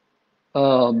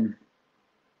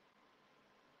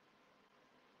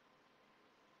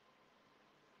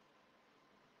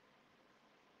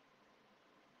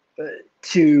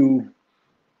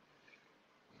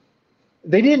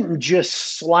 They didn't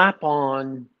just slap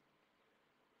on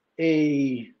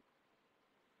a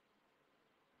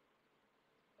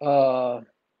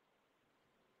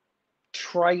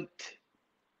trite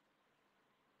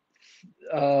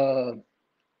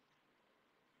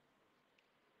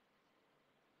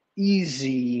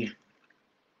easy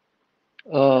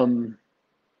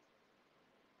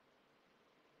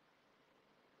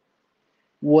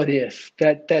what if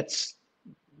that's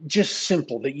just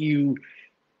simple that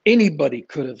anybody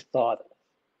could have thought of.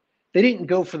 They didn't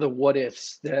go for the what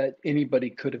ifs that anybody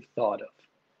could have thought of.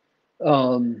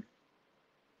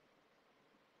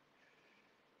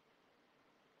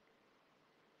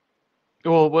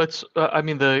 Well,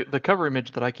 the cover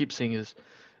image that I keep seeing is,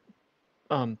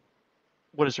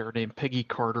 what is her name? Peggy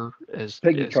Carter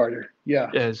Carter, yeah,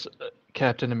 as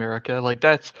Captain America. Like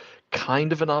that's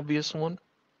kind of an obvious one.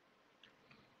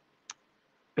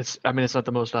 It's not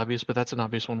the most obvious, but that's an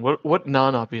obvious one. What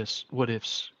non-obvious what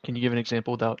ifs? Can you give an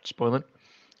example without spoiling?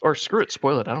 Or screw it,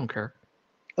 spoil it. I don't care.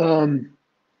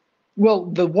 Well,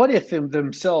 the what if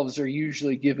themselves are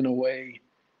usually given away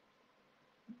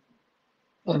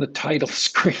on the title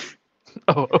screen.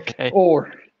 Oh, okay.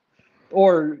 Or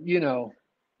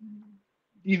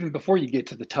even before you get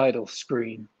to the title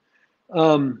screen.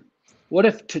 What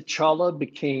if T'Challa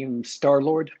became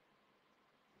Star-Lord?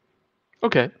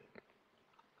 Okay.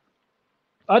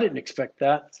 I didn't expect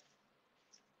that.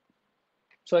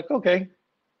 It's like, okay,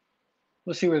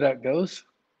 let's see where that goes.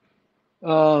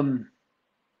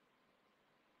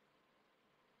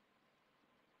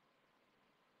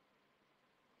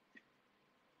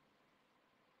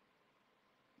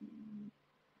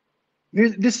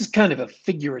 This is kind of a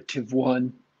figurative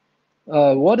one.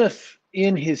 What if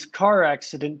in his car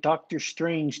accident, Doctor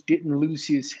Strange didn't lose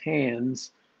his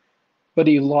hands, but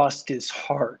he lost his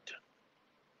heart?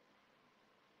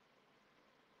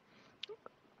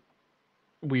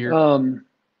 Weird.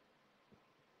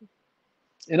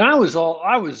 And I was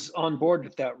on board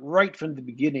with that right from the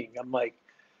beginning. I'm like,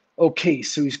 okay,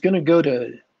 so he's gonna go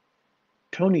to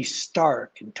Tony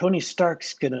Stark, and Tony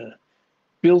Stark's gonna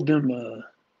build him a,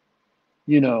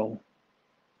 you know,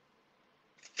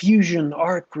 fusion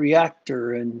arc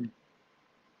reactor, and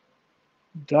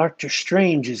Doctor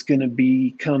Strange is gonna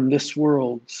become this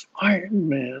world's Iron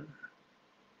Man.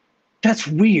 That's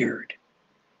weird.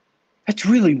 That's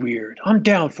really weird. I'm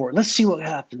down for it. Let's see what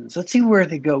happens. Let's see where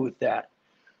they go with that.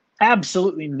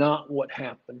 Absolutely not what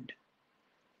happened.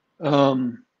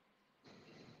 Not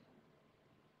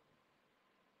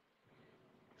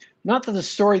that the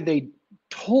story they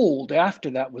told after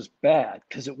that was bad,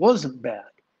 because it wasn't bad.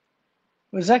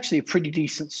 It was actually a pretty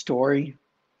decent story.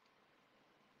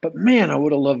 But man, I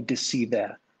would have loved to see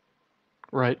that.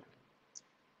 Right.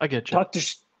 I get you.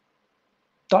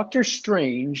 Doctor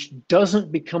Strange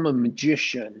doesn't become a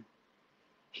magician.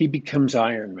 He becomes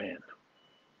Iron Man.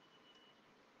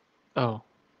 Oh.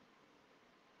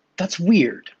 That's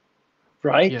weird,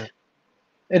 right? Yeah.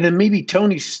 And then maybe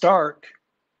Tony Stark,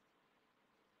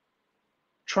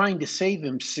 trying to save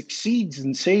him, succeeds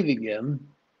in saving him,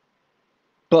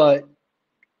 but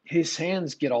his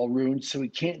hands get all ruined, so he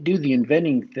can't do the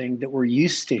inventing thing that we're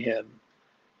used to him.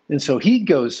 And so he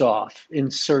goes off in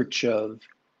search of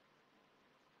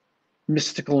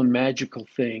mystical and magical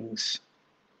things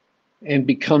and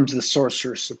becomes the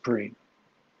Sorcerer Supreme.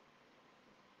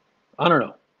 I don't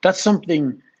know. That's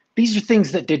something, these are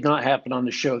things that did not happen on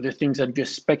the show. They're things I'm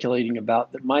just speculating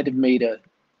about that might have made a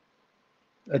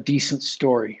decent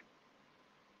story.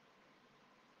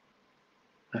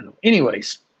 I don't know.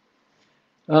 Anyways,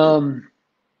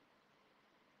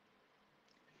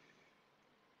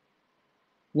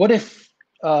 what if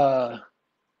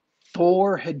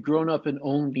Thor had grown up an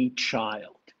only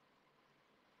child?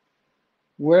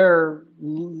 Where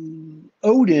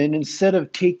Odin, instead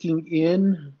of taking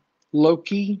in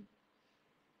Loki,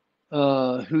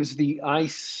 who's the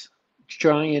ice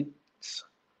giant's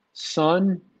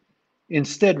son,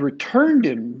 instead returned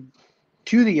him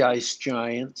to the ice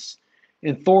giants,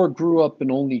 and Thor grew up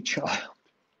an only child.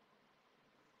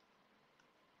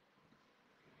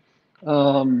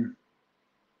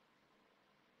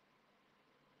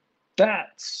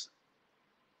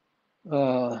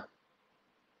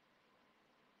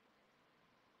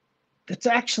 That's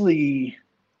actually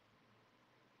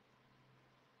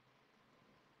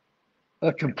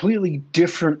a completely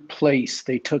different place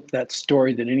they took that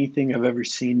story than anything I've ever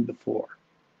seen before.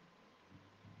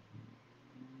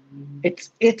 It's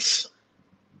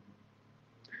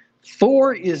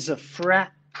Thor is a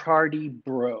frat party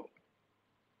bro.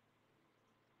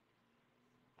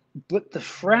 But the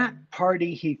frat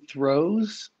party he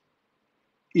throws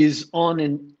is on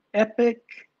an epic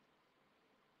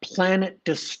planet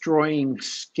destroying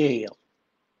scale.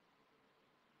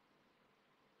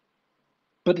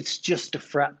 But it's just a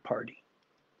frat party.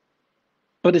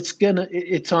 But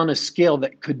it's on a scale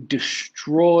that could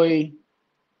destroy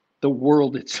the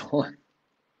world it's on.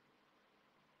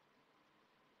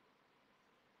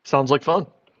 Sounds like fun.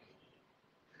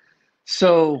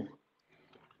 So,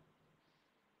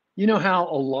 you know how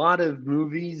a lot of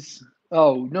movies,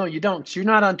 oh, no, you don't. You're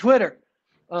not on Twitter.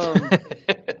 I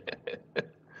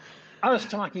was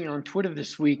talking on Twitter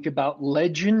this week about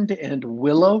Legend and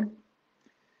Willow,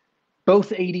 both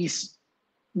 80s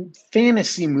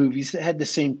fantasy movies that had the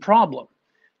same problem.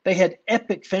 They had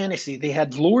epic fantasy. They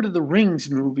had Lord of the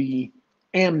Rings movie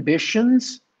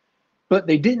ambitions, but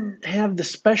they didn't have the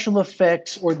special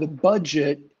effects or the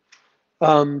budget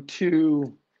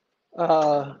to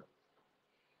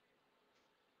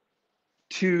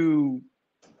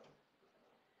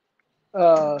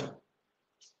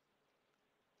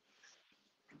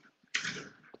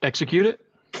Execute it?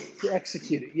 to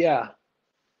execute it. Yeah.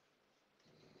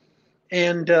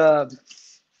 And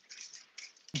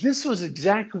this was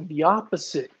exactly the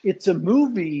opposite. It's a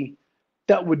movie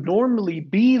that would normally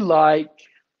be like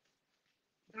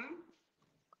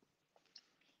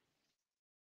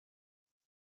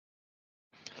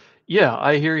Yeah,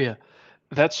 I hear you.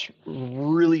 That's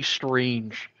really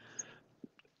strange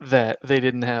that they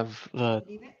didn't have the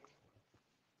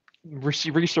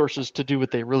resources to do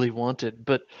what they really wanted.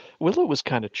 But Willow was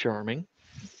kind of charming.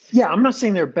 Yeah, I'm not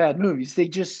saying they're bad movies. They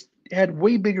just had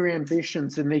way bigger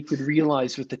ambitions than they could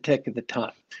realize with the tech at the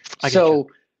time. So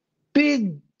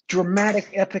big,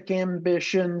 dramatic, epic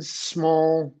ambitions,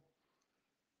 small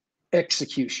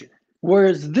execution.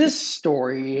 Whereas this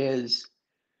story is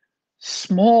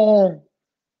small,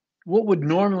 what would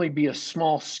normally be a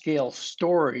small scale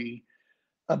story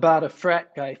about a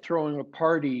frat guy throwing a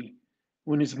party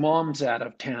when his mom's out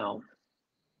of town.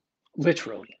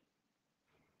 Literally.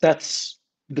 That's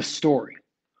the story.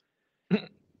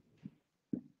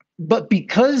 But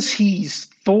because he's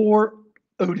Thor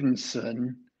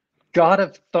Odinson, god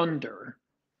of thunder,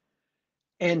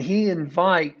 and he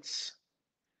invites,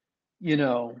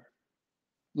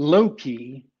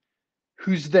 Loki,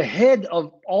 who's the head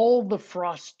of all the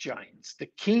frost giants, the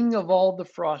king of all the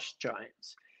frost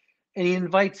giants, and he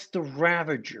invites the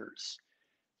Ravagers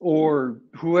or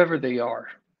whoever they are,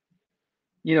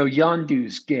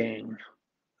 Yondu's gang,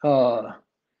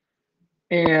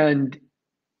 and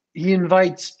he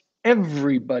invites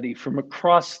everybody from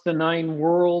across the 9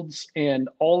 worlds and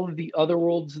all of the other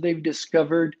worlds they've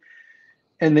discovered,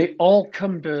 and they all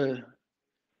come to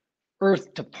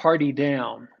Earth to party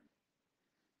down.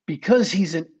 Because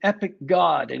he's an epic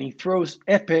god and he throws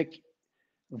epic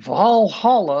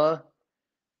Valhalla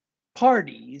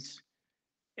parties,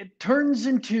 it turns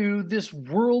into this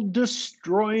world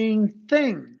destroying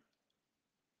thing.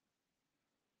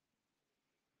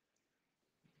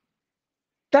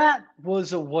 That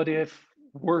was a what if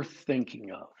worth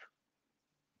thinking of.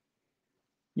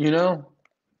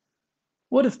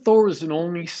 What if Thor was an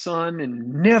only son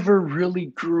and never really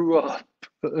grew up?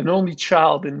 An only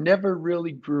child and never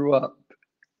really grew up?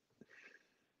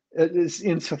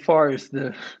 Insofar as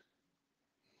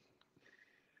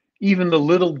even the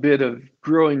little bit of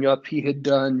growing up he had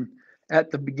done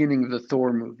at the beginning of the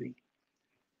Thor movie.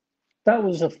 That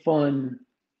was a fun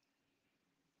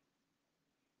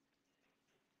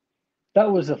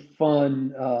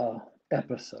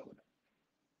episode.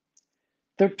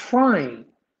 They're trying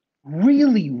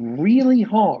really, really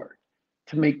hard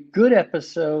to make good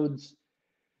episodes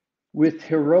with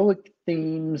heroic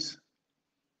themes,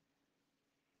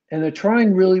 and they're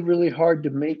trying really, really hard to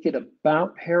make it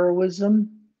about heroism,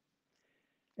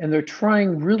 and they're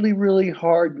trying really, really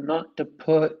hard not to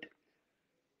put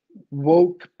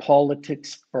woke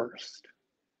politics first.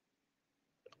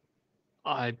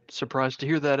 I'm surprised to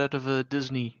hear that out of a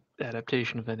Disney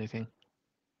adaptation of anything.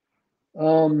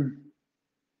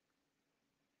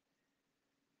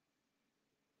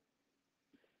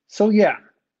 So yeah,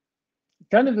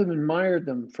 kind of admire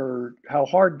them for how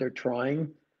hard they're trying.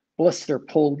 Bless their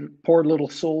poor little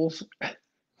souls.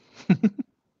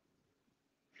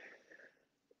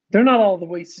 They're not all the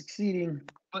way succeeding,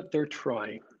 but they're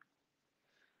trying.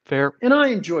 Fair. And I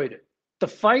enjoyed it. The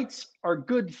fights are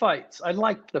good fights. I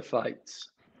liked the fights.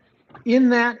 In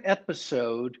that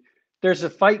episode, there's a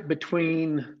fight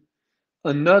between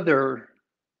another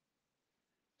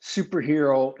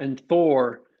superhero and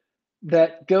Thor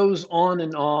that goes on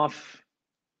and off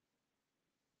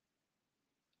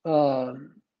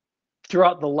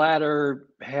throughout the latter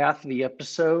half of the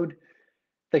episode.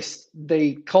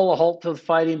 They call a halt to the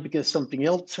fighting because something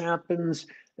else happens,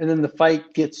 and then the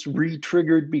fight gets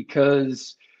re-triggered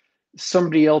because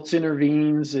somebody else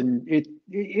intervenes, and it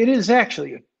is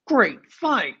actually a great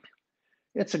fight.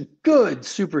 It's a good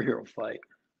superhero fight.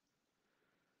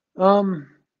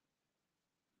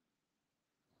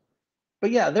 But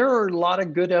yeah, there are a lot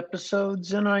of good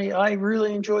episodes, and I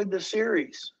really enjoyed the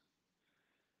series.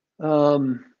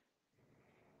 And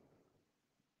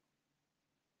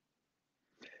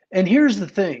here's the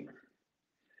thing.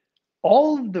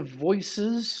 All of the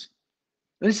voices,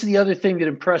 this is the other thing that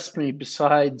impressed me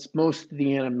besides most of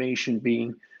the animation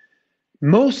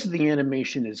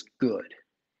is good.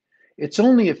 It's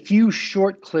only a few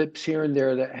short clips here and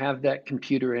there that have that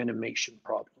computer animation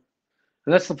problem.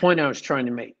 And that's the point I was trying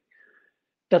to make.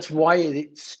 That's why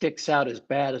it sticks out as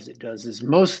bad as it does, is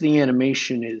most of the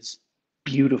animation is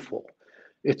beautiful.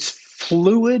 It's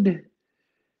fluid,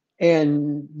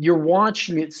 and you're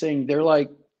watching it saying they're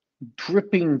like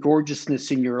dripping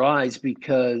gorgeousness in your eyes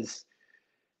because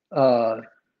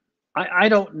I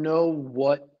don't know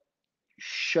what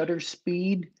shutter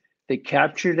speed they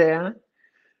captured at,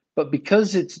 but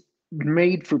because it's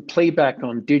made for playback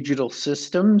on digital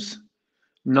systems,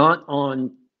 not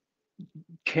on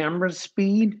camera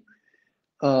speed,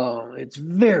 it's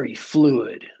very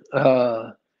fluid.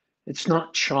 It's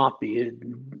not choppy.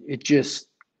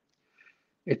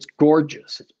 It's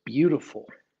gorgeous. It's beautiful.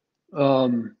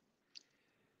 And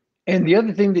the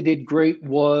other thing they did great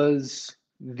was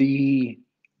the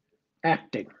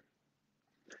acting,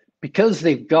 because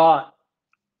they've got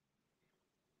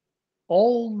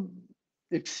all,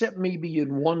 except maybe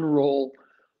in one role,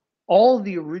 all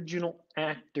the original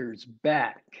actors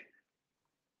back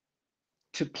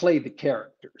to play the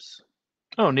characters.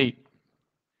 Oh, neat.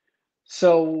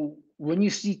 So when you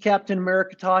see Captain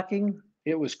America talking,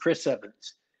 it was Chris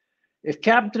Evans. If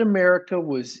Captain America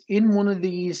was in one of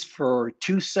these for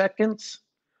 2 seconds,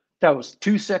 that was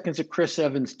 2 seconds of Chris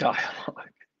Evans dialogue.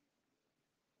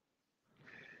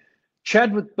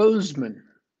 Chadwick Boseman,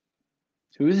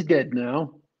 who is dead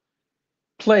now,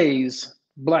 plays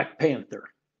Black Panther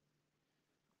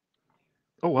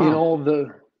Oh, in wow.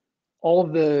 all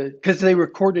the because they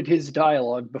recorded his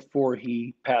dialogue before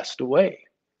he passed away.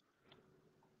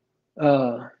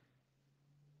 Uh,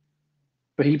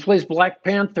 but he plays Black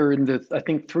Panther in the I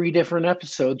think 3 different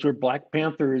episodes where Black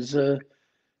Panther is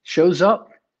shows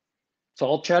up. It's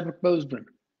all Chadwick Boseman.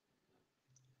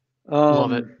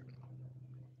 Love it. Um,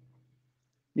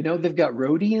 they've got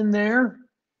Rhodey in there.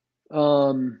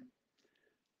 Um,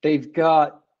 they've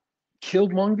got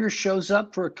Killmonger shows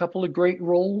up for a couple of great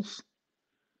roles.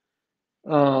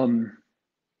 Um,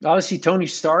 Obviously, Tony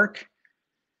Stark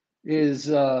is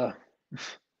it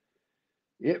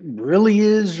really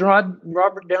is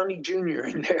Robert Downey Jr.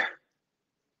 in there.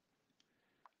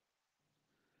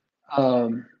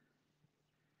 Um,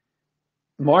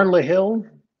 Marla Hill,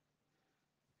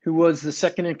 who was the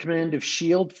second in command of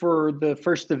S.H.I.E.L.D. for the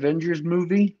first Avengers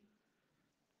movie,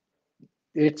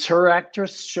 it's her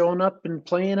actress showing up and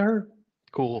playing her.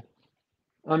 Cool.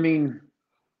 I mean,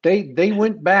 they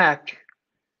went back.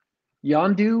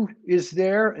 Yondu is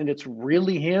there, and it's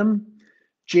really him.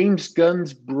 James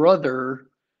Gunn's brother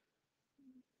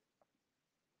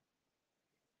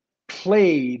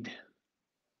played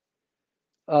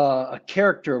a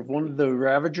character of one of the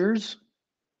Ravagers,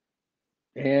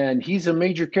 and he's a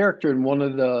major character in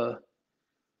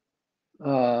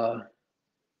uh,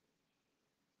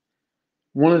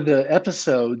 one of the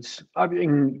episodes. I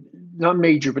mean, not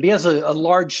major, but he has a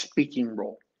large speaking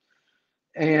role,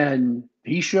 and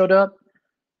he showed up.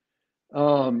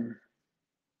 Um,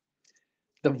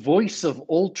 the voice of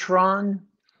Ultron,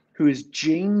 who is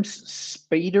James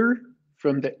Spader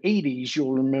from the 80s,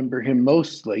 you'll remember him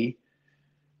mostly.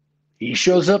 He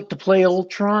shows up to play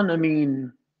Ultron. I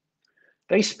mean,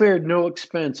 they spared no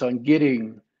expense on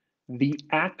getting the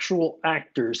actual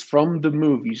actors from the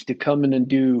movies to come in and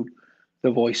do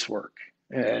the voice work.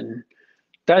 And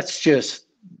that's just,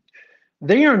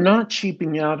 they are not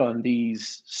cheaping out on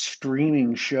these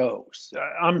streaming shows.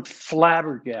 I'm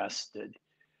flabbergasted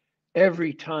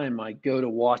every time I go to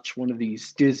watch one of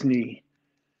these Disney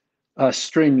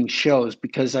streaming shows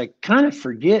because I kind of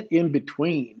forget in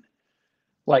between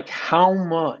like how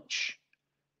much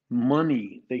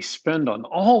money they spend on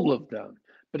all of them.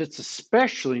 But it's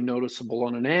especially noticeable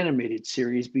on an animated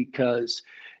series because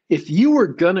if you were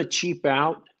going to cheap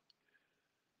out,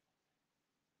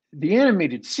 the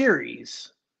animated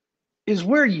series is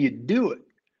where you do it.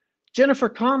 Jennifer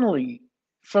Connelly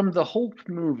from the Hulk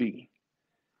movie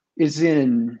is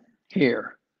in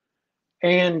here,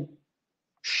 and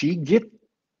she get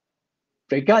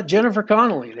they got Jennifer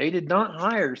Connelly. They did not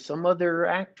hire some other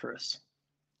actress.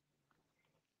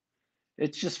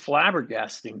 It's just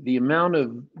flabbergasting the amount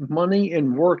of money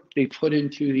and work they put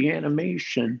into the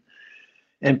animation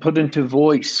and put into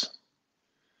voice.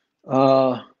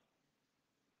 Uh,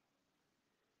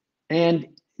 and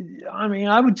I mean,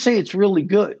 I would say it's really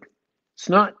good. It's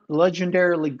not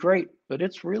legendarily great, but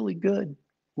it's really good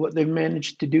what they've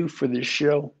managed to do for this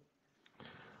show.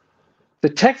 The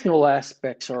technical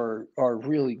aspects are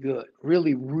really good,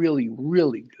 really, really,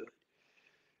 really good.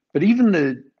 But even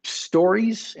the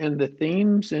stories and the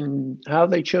themes and how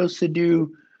they chose to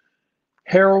do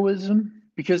heroism,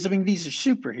 because I mean these are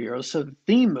superheroes, so the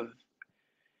theme of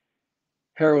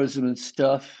heroism and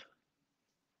stuff.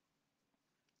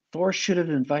 Thor should have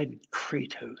invited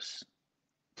Kratos.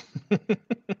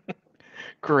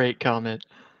 Great comment.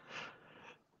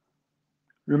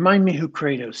 Remind me who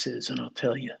Kratos is, and I'll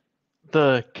tell you.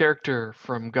 The character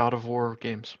from God of War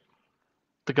games.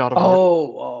 The God of War.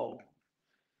 Oh,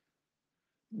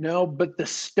 no, but the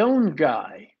stone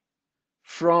guy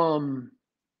from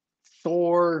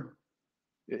Thor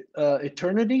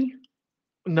Eternity?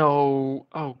 No.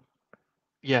 Oh,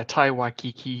 yeah. Tai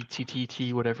Waikiki,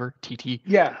 TTT, whatever. TT.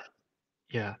 Yeah,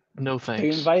 Yeah. No they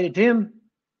thanks. invited him.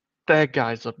 That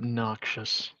guy's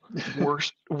obnoxious.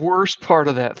 Worst part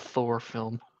of that Thor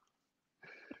film.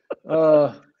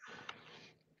 uh,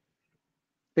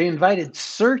 they invited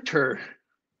Surtur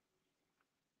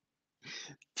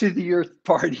to the Earth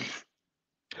Party.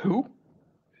 Who?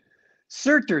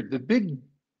 Surtur, the big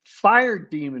fire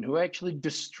demon who actually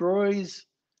destroys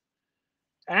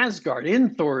Asgard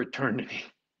in Thor Eternity.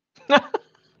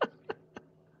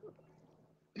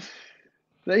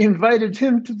 They invited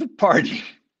him to the party.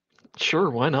 Sure,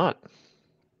 why not?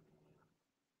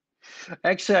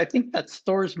 Actually, I think that's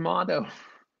Thor's motto.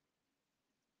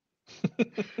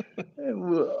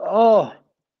 Oh,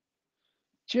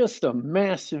 just a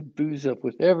massive booze up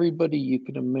with everybody you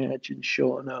can imagine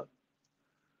showing up.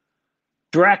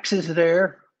 Drax is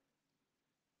there.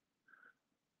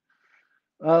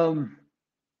 So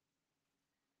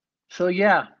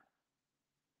yeah,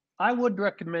 I would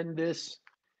recommend this,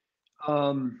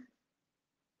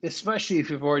 especially if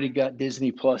you've already got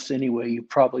Disney Plus anyway. You've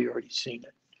probably already seen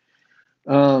it.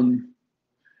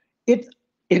 It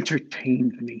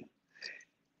entertained me,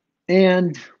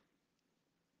 and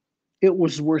it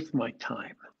was worth my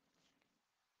time.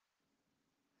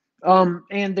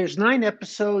 And there's 9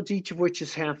 episodes, each of which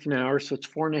is half an hour, so it's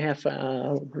 4.5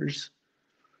 hours.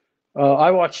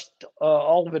 I watched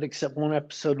all of it except one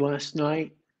episode last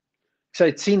night. So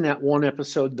I'd seen that one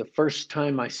episode the first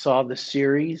time I saw the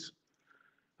series.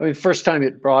 I mean, first time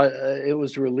it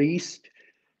was released,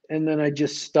 and then I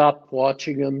just stopped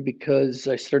watching them because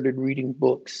I started reading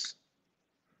books.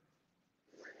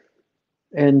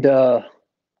 And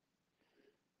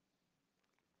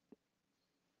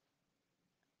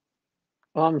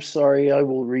I'm sorry, I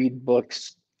will read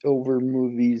books over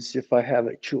movies if I have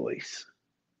a choice.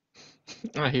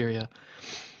 I hear you.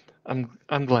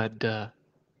 I'm glad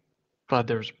glad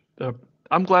there's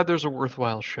I'm glad there's a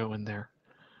worthwhile show in there.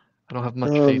 I don't have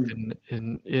much faith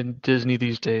Um, in Disney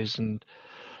these days and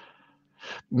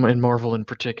in Marvel in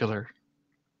particular.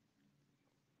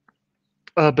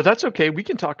 But that's okay. We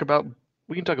can talk about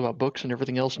books and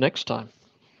everything else next time.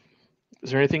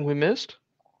 Is there anything we missed?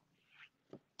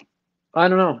 I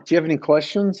don't know. Do you have any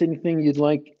questions? Anything you'd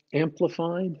like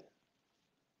amplified?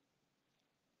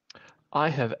 I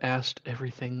have asked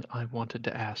everything I wanted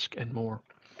to ask and more.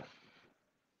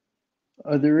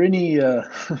 Are there any?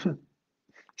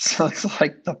 Sounds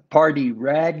like the party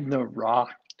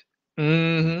Ragnarok.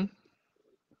 Mm-hmm.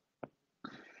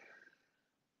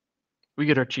 We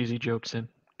get our cheesy jokes in.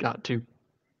 Got to.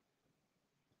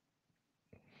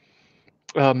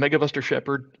 Megabuster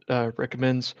Shepherd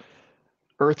recommends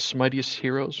Earth's Mightiest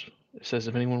Heroes. It says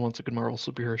if anyone wants a good Marvel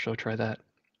superhero show, try that.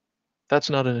 That's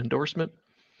not an endorsement.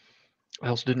 I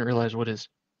also didn't realize what his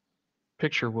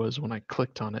picture was when I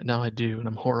clicked on it. Now I do, and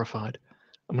I'm horrified.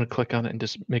 I'm going to click on it and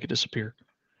just make it disappear.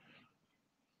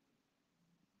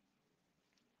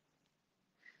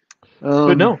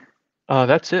 But no,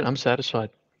 that's it. I'm satisfied.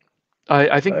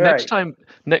 I think All next right.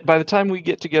 time, by the time we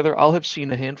get together, I'll have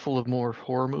seen a handful of more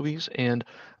horror movies, and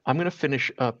I'm going to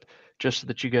finish up, just so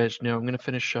that you guys know, I'm going to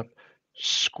finish up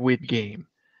Squid Game,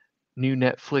 new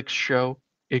Netflix show,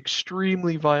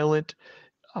 extremely violent.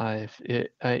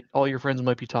 All your friends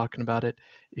might be talking about it.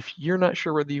 If you're not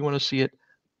sure whether you want to see it,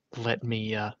 let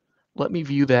me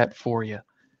view that for you.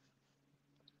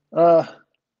 Uh,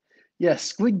 yeah,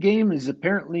 Squid Game is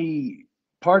apparently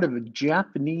part of a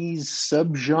Japanese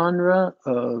subgenre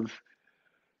of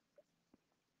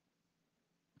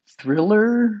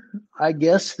thriller, I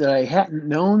guess, that I hadn't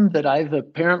known that I've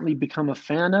apparently become a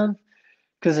fan of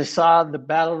because I saw the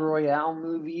Battle Royale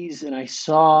movies and I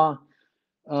saw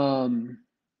um,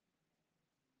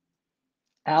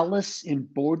 Alice in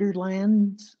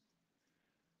Borderlands,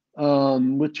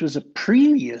 which was a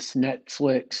previous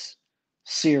Netflix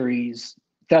series.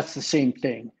 That's the same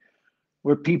thing,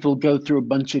 where people go through a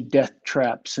bunch of death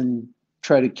traps and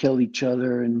try to kill each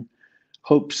other in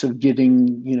hopes of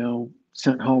getting,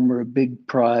 sent home or a big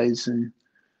prize. And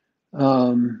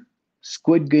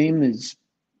Squid Game is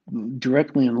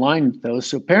directly in line with those.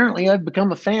 So apparently, I've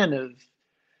become a fan of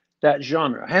that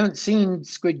genre. I haven't seen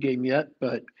Squid Game yet,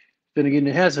 but then again,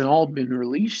 it hasn't all been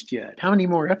released yet. How many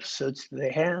more episodes do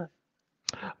they have?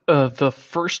 The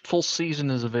first full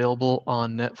season is available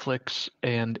on Netflix,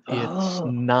 and it's Oh,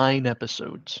 9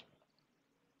 episodes.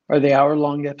 are they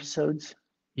hour-long episodes?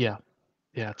 Yeah,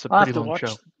 yeah, it's a I'll pretty have to long watch.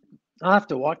 show. I'll have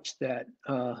to watch that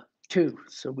too,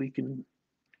 so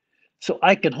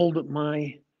I can hold up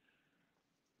my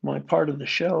part of the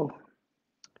show.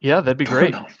 Yeah, that'd be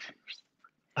Burn great. off.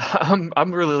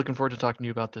 I'm really looking forward to talking to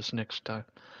you about this next time.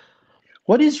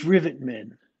 What is Rivet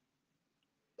Men?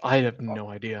 I have no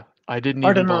idea. I didn't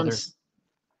even bother. Ardenon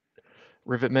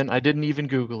Rivetman, I didn't even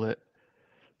Google it.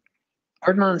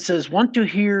 says, "Want to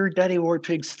hear Daddy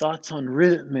Warpig's thoughts on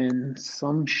Rivet Men?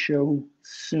 Some show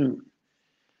soon."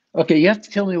 Okay, you have to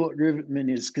tell me what Rivet Men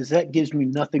is because that gives me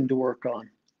nothing to work on.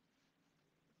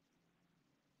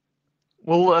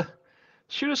 Well,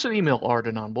 shoot us an email,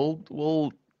 Ardenon.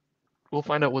 We'll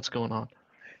find out what's going on.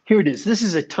 Here it is. This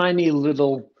is a tiny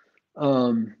little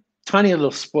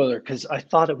spoiler because I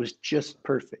thought it was just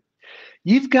perfect.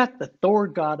 You've got the Thor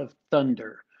god of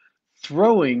thunder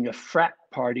throwing a frat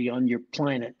party on your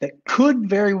planet that could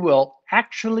very well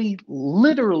actually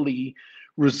literally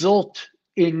result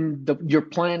in your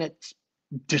planet's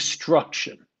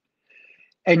destruction.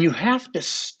 And you have to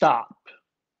stop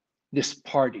this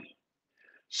party.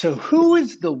 So, who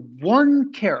is the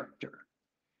one character?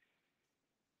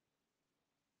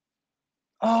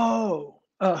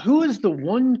 Who is the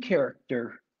one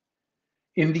character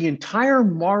in the entire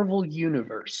Marvel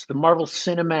universe, the Marvel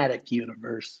Cinematic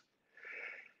Universe,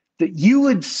 that you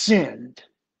would send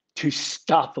to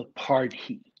stop a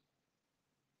party?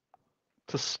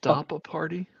 To stop a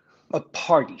party? A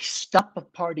party. Stop a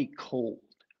party cold.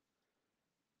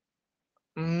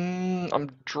 I'm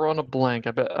drawing a blank.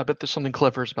 I bet there's something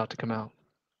clever is about to come out.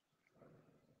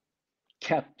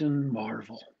 Captain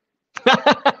Marvel.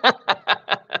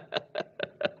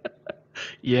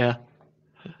 Yeah.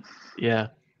 Yeah.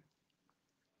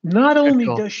 Not only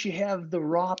call. does she have the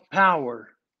raw power,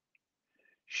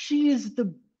 she is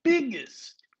the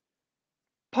biggest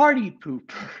party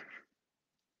pooper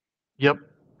Yep.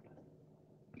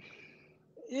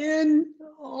 in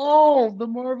all the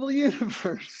Marvel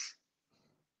Universe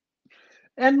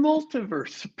and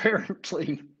multiverse,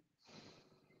 apparently.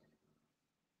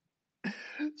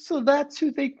 So that's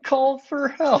who they call for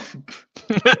help.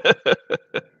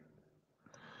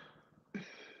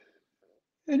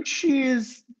 And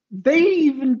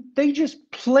they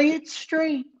just play it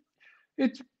straight.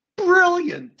 It's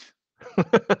brilliant.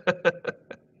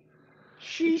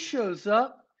 She shows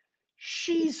up.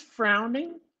 She's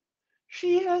frowning.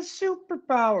 She has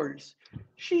superpowers.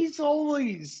 She's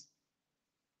always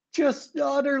just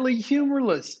utterly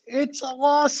humorless. It's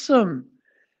awesome.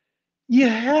 You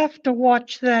have to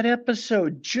watch that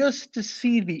episode just to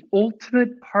see the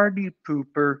ultimate party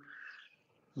pooper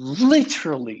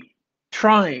literally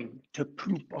trying to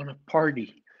poop on a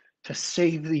party to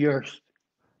save the earth.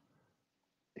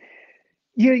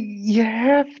 You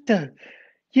have to.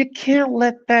 You can't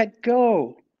let that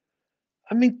go.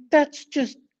 I mean, that's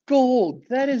just gold.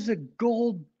 That is a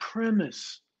gold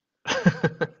premise.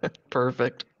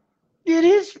 Perfect. It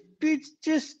is. It's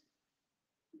just.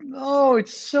 Oh,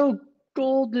 it's so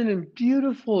golden and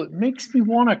beautiful. It makes me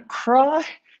want to cry.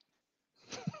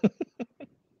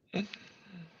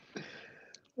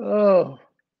 Oh,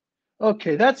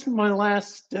 okay. That's my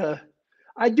last.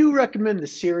 I do recommend the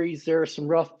series. There are some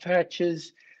rough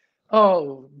patches.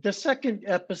 Oh, the second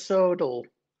episode will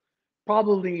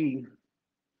probably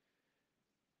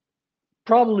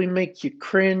make you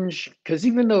cringe because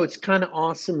even though it's kind of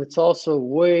awesome, it's also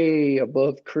way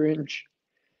above cringe.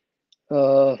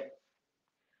 But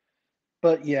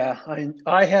yeah,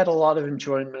 I had a lot of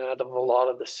enjoyment out of a lot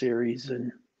of the series, and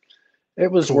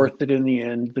it was Cool. worth it in the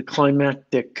end. The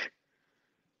climactic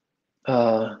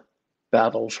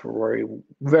battles were very,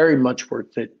 very much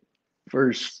worth it.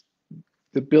 First,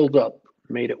 the build up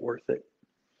made it worth it.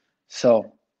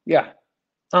 So yeah,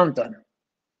 I'm done.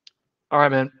 All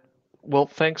right, man. Well,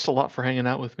 thanks a lot for hanging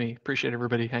out with me. Appreciate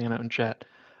everybody hanging out in chat.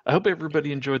 I hope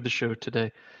everybody enjoyed the show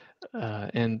today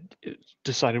and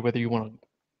decided whether you want to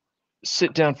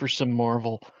sit down for some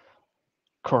Marvel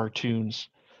cartoons.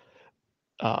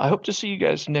 I hope to see you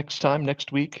guys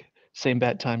next week. Same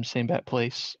bat time, same bat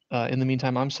place. In the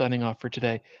meantime, I'm signing off for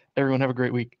today. Everyone have a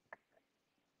great week.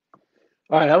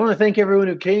 All right, I want to thank everyone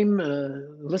who came,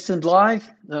 listened live.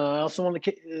 I also want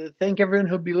to thank everyone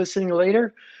who'll be listening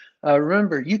later.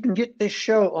 Remember, you can get this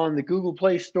show on the Google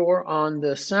Play Store, on the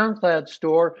SoundCloud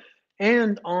Store,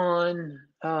 and on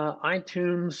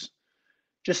iTunes.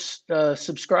 Just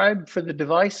subscribe for the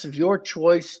device of your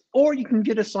choice, or you can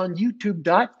get us on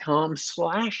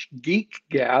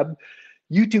youtube.com/geekgab,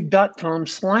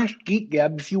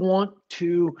 youtube.com/geekgab if you want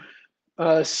to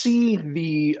see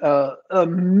the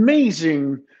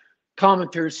amazing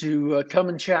commenters who come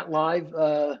and chat live,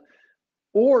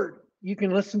 or you can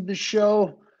listen to the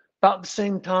show about the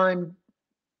same time,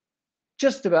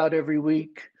 just about every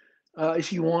week,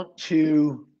 if you want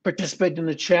to participate in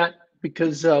the chat,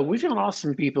 because we've got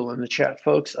awesome people in the chat,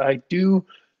 folks. I do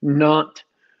not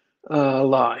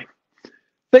lie.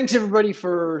 Thanks, everybody,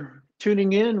 for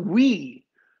tuning in. We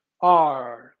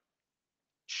are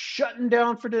shutting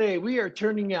down for today. We are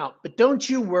turning out, but don't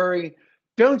you worry,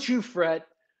 don't you fret.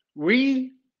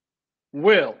 We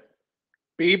will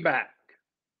be back.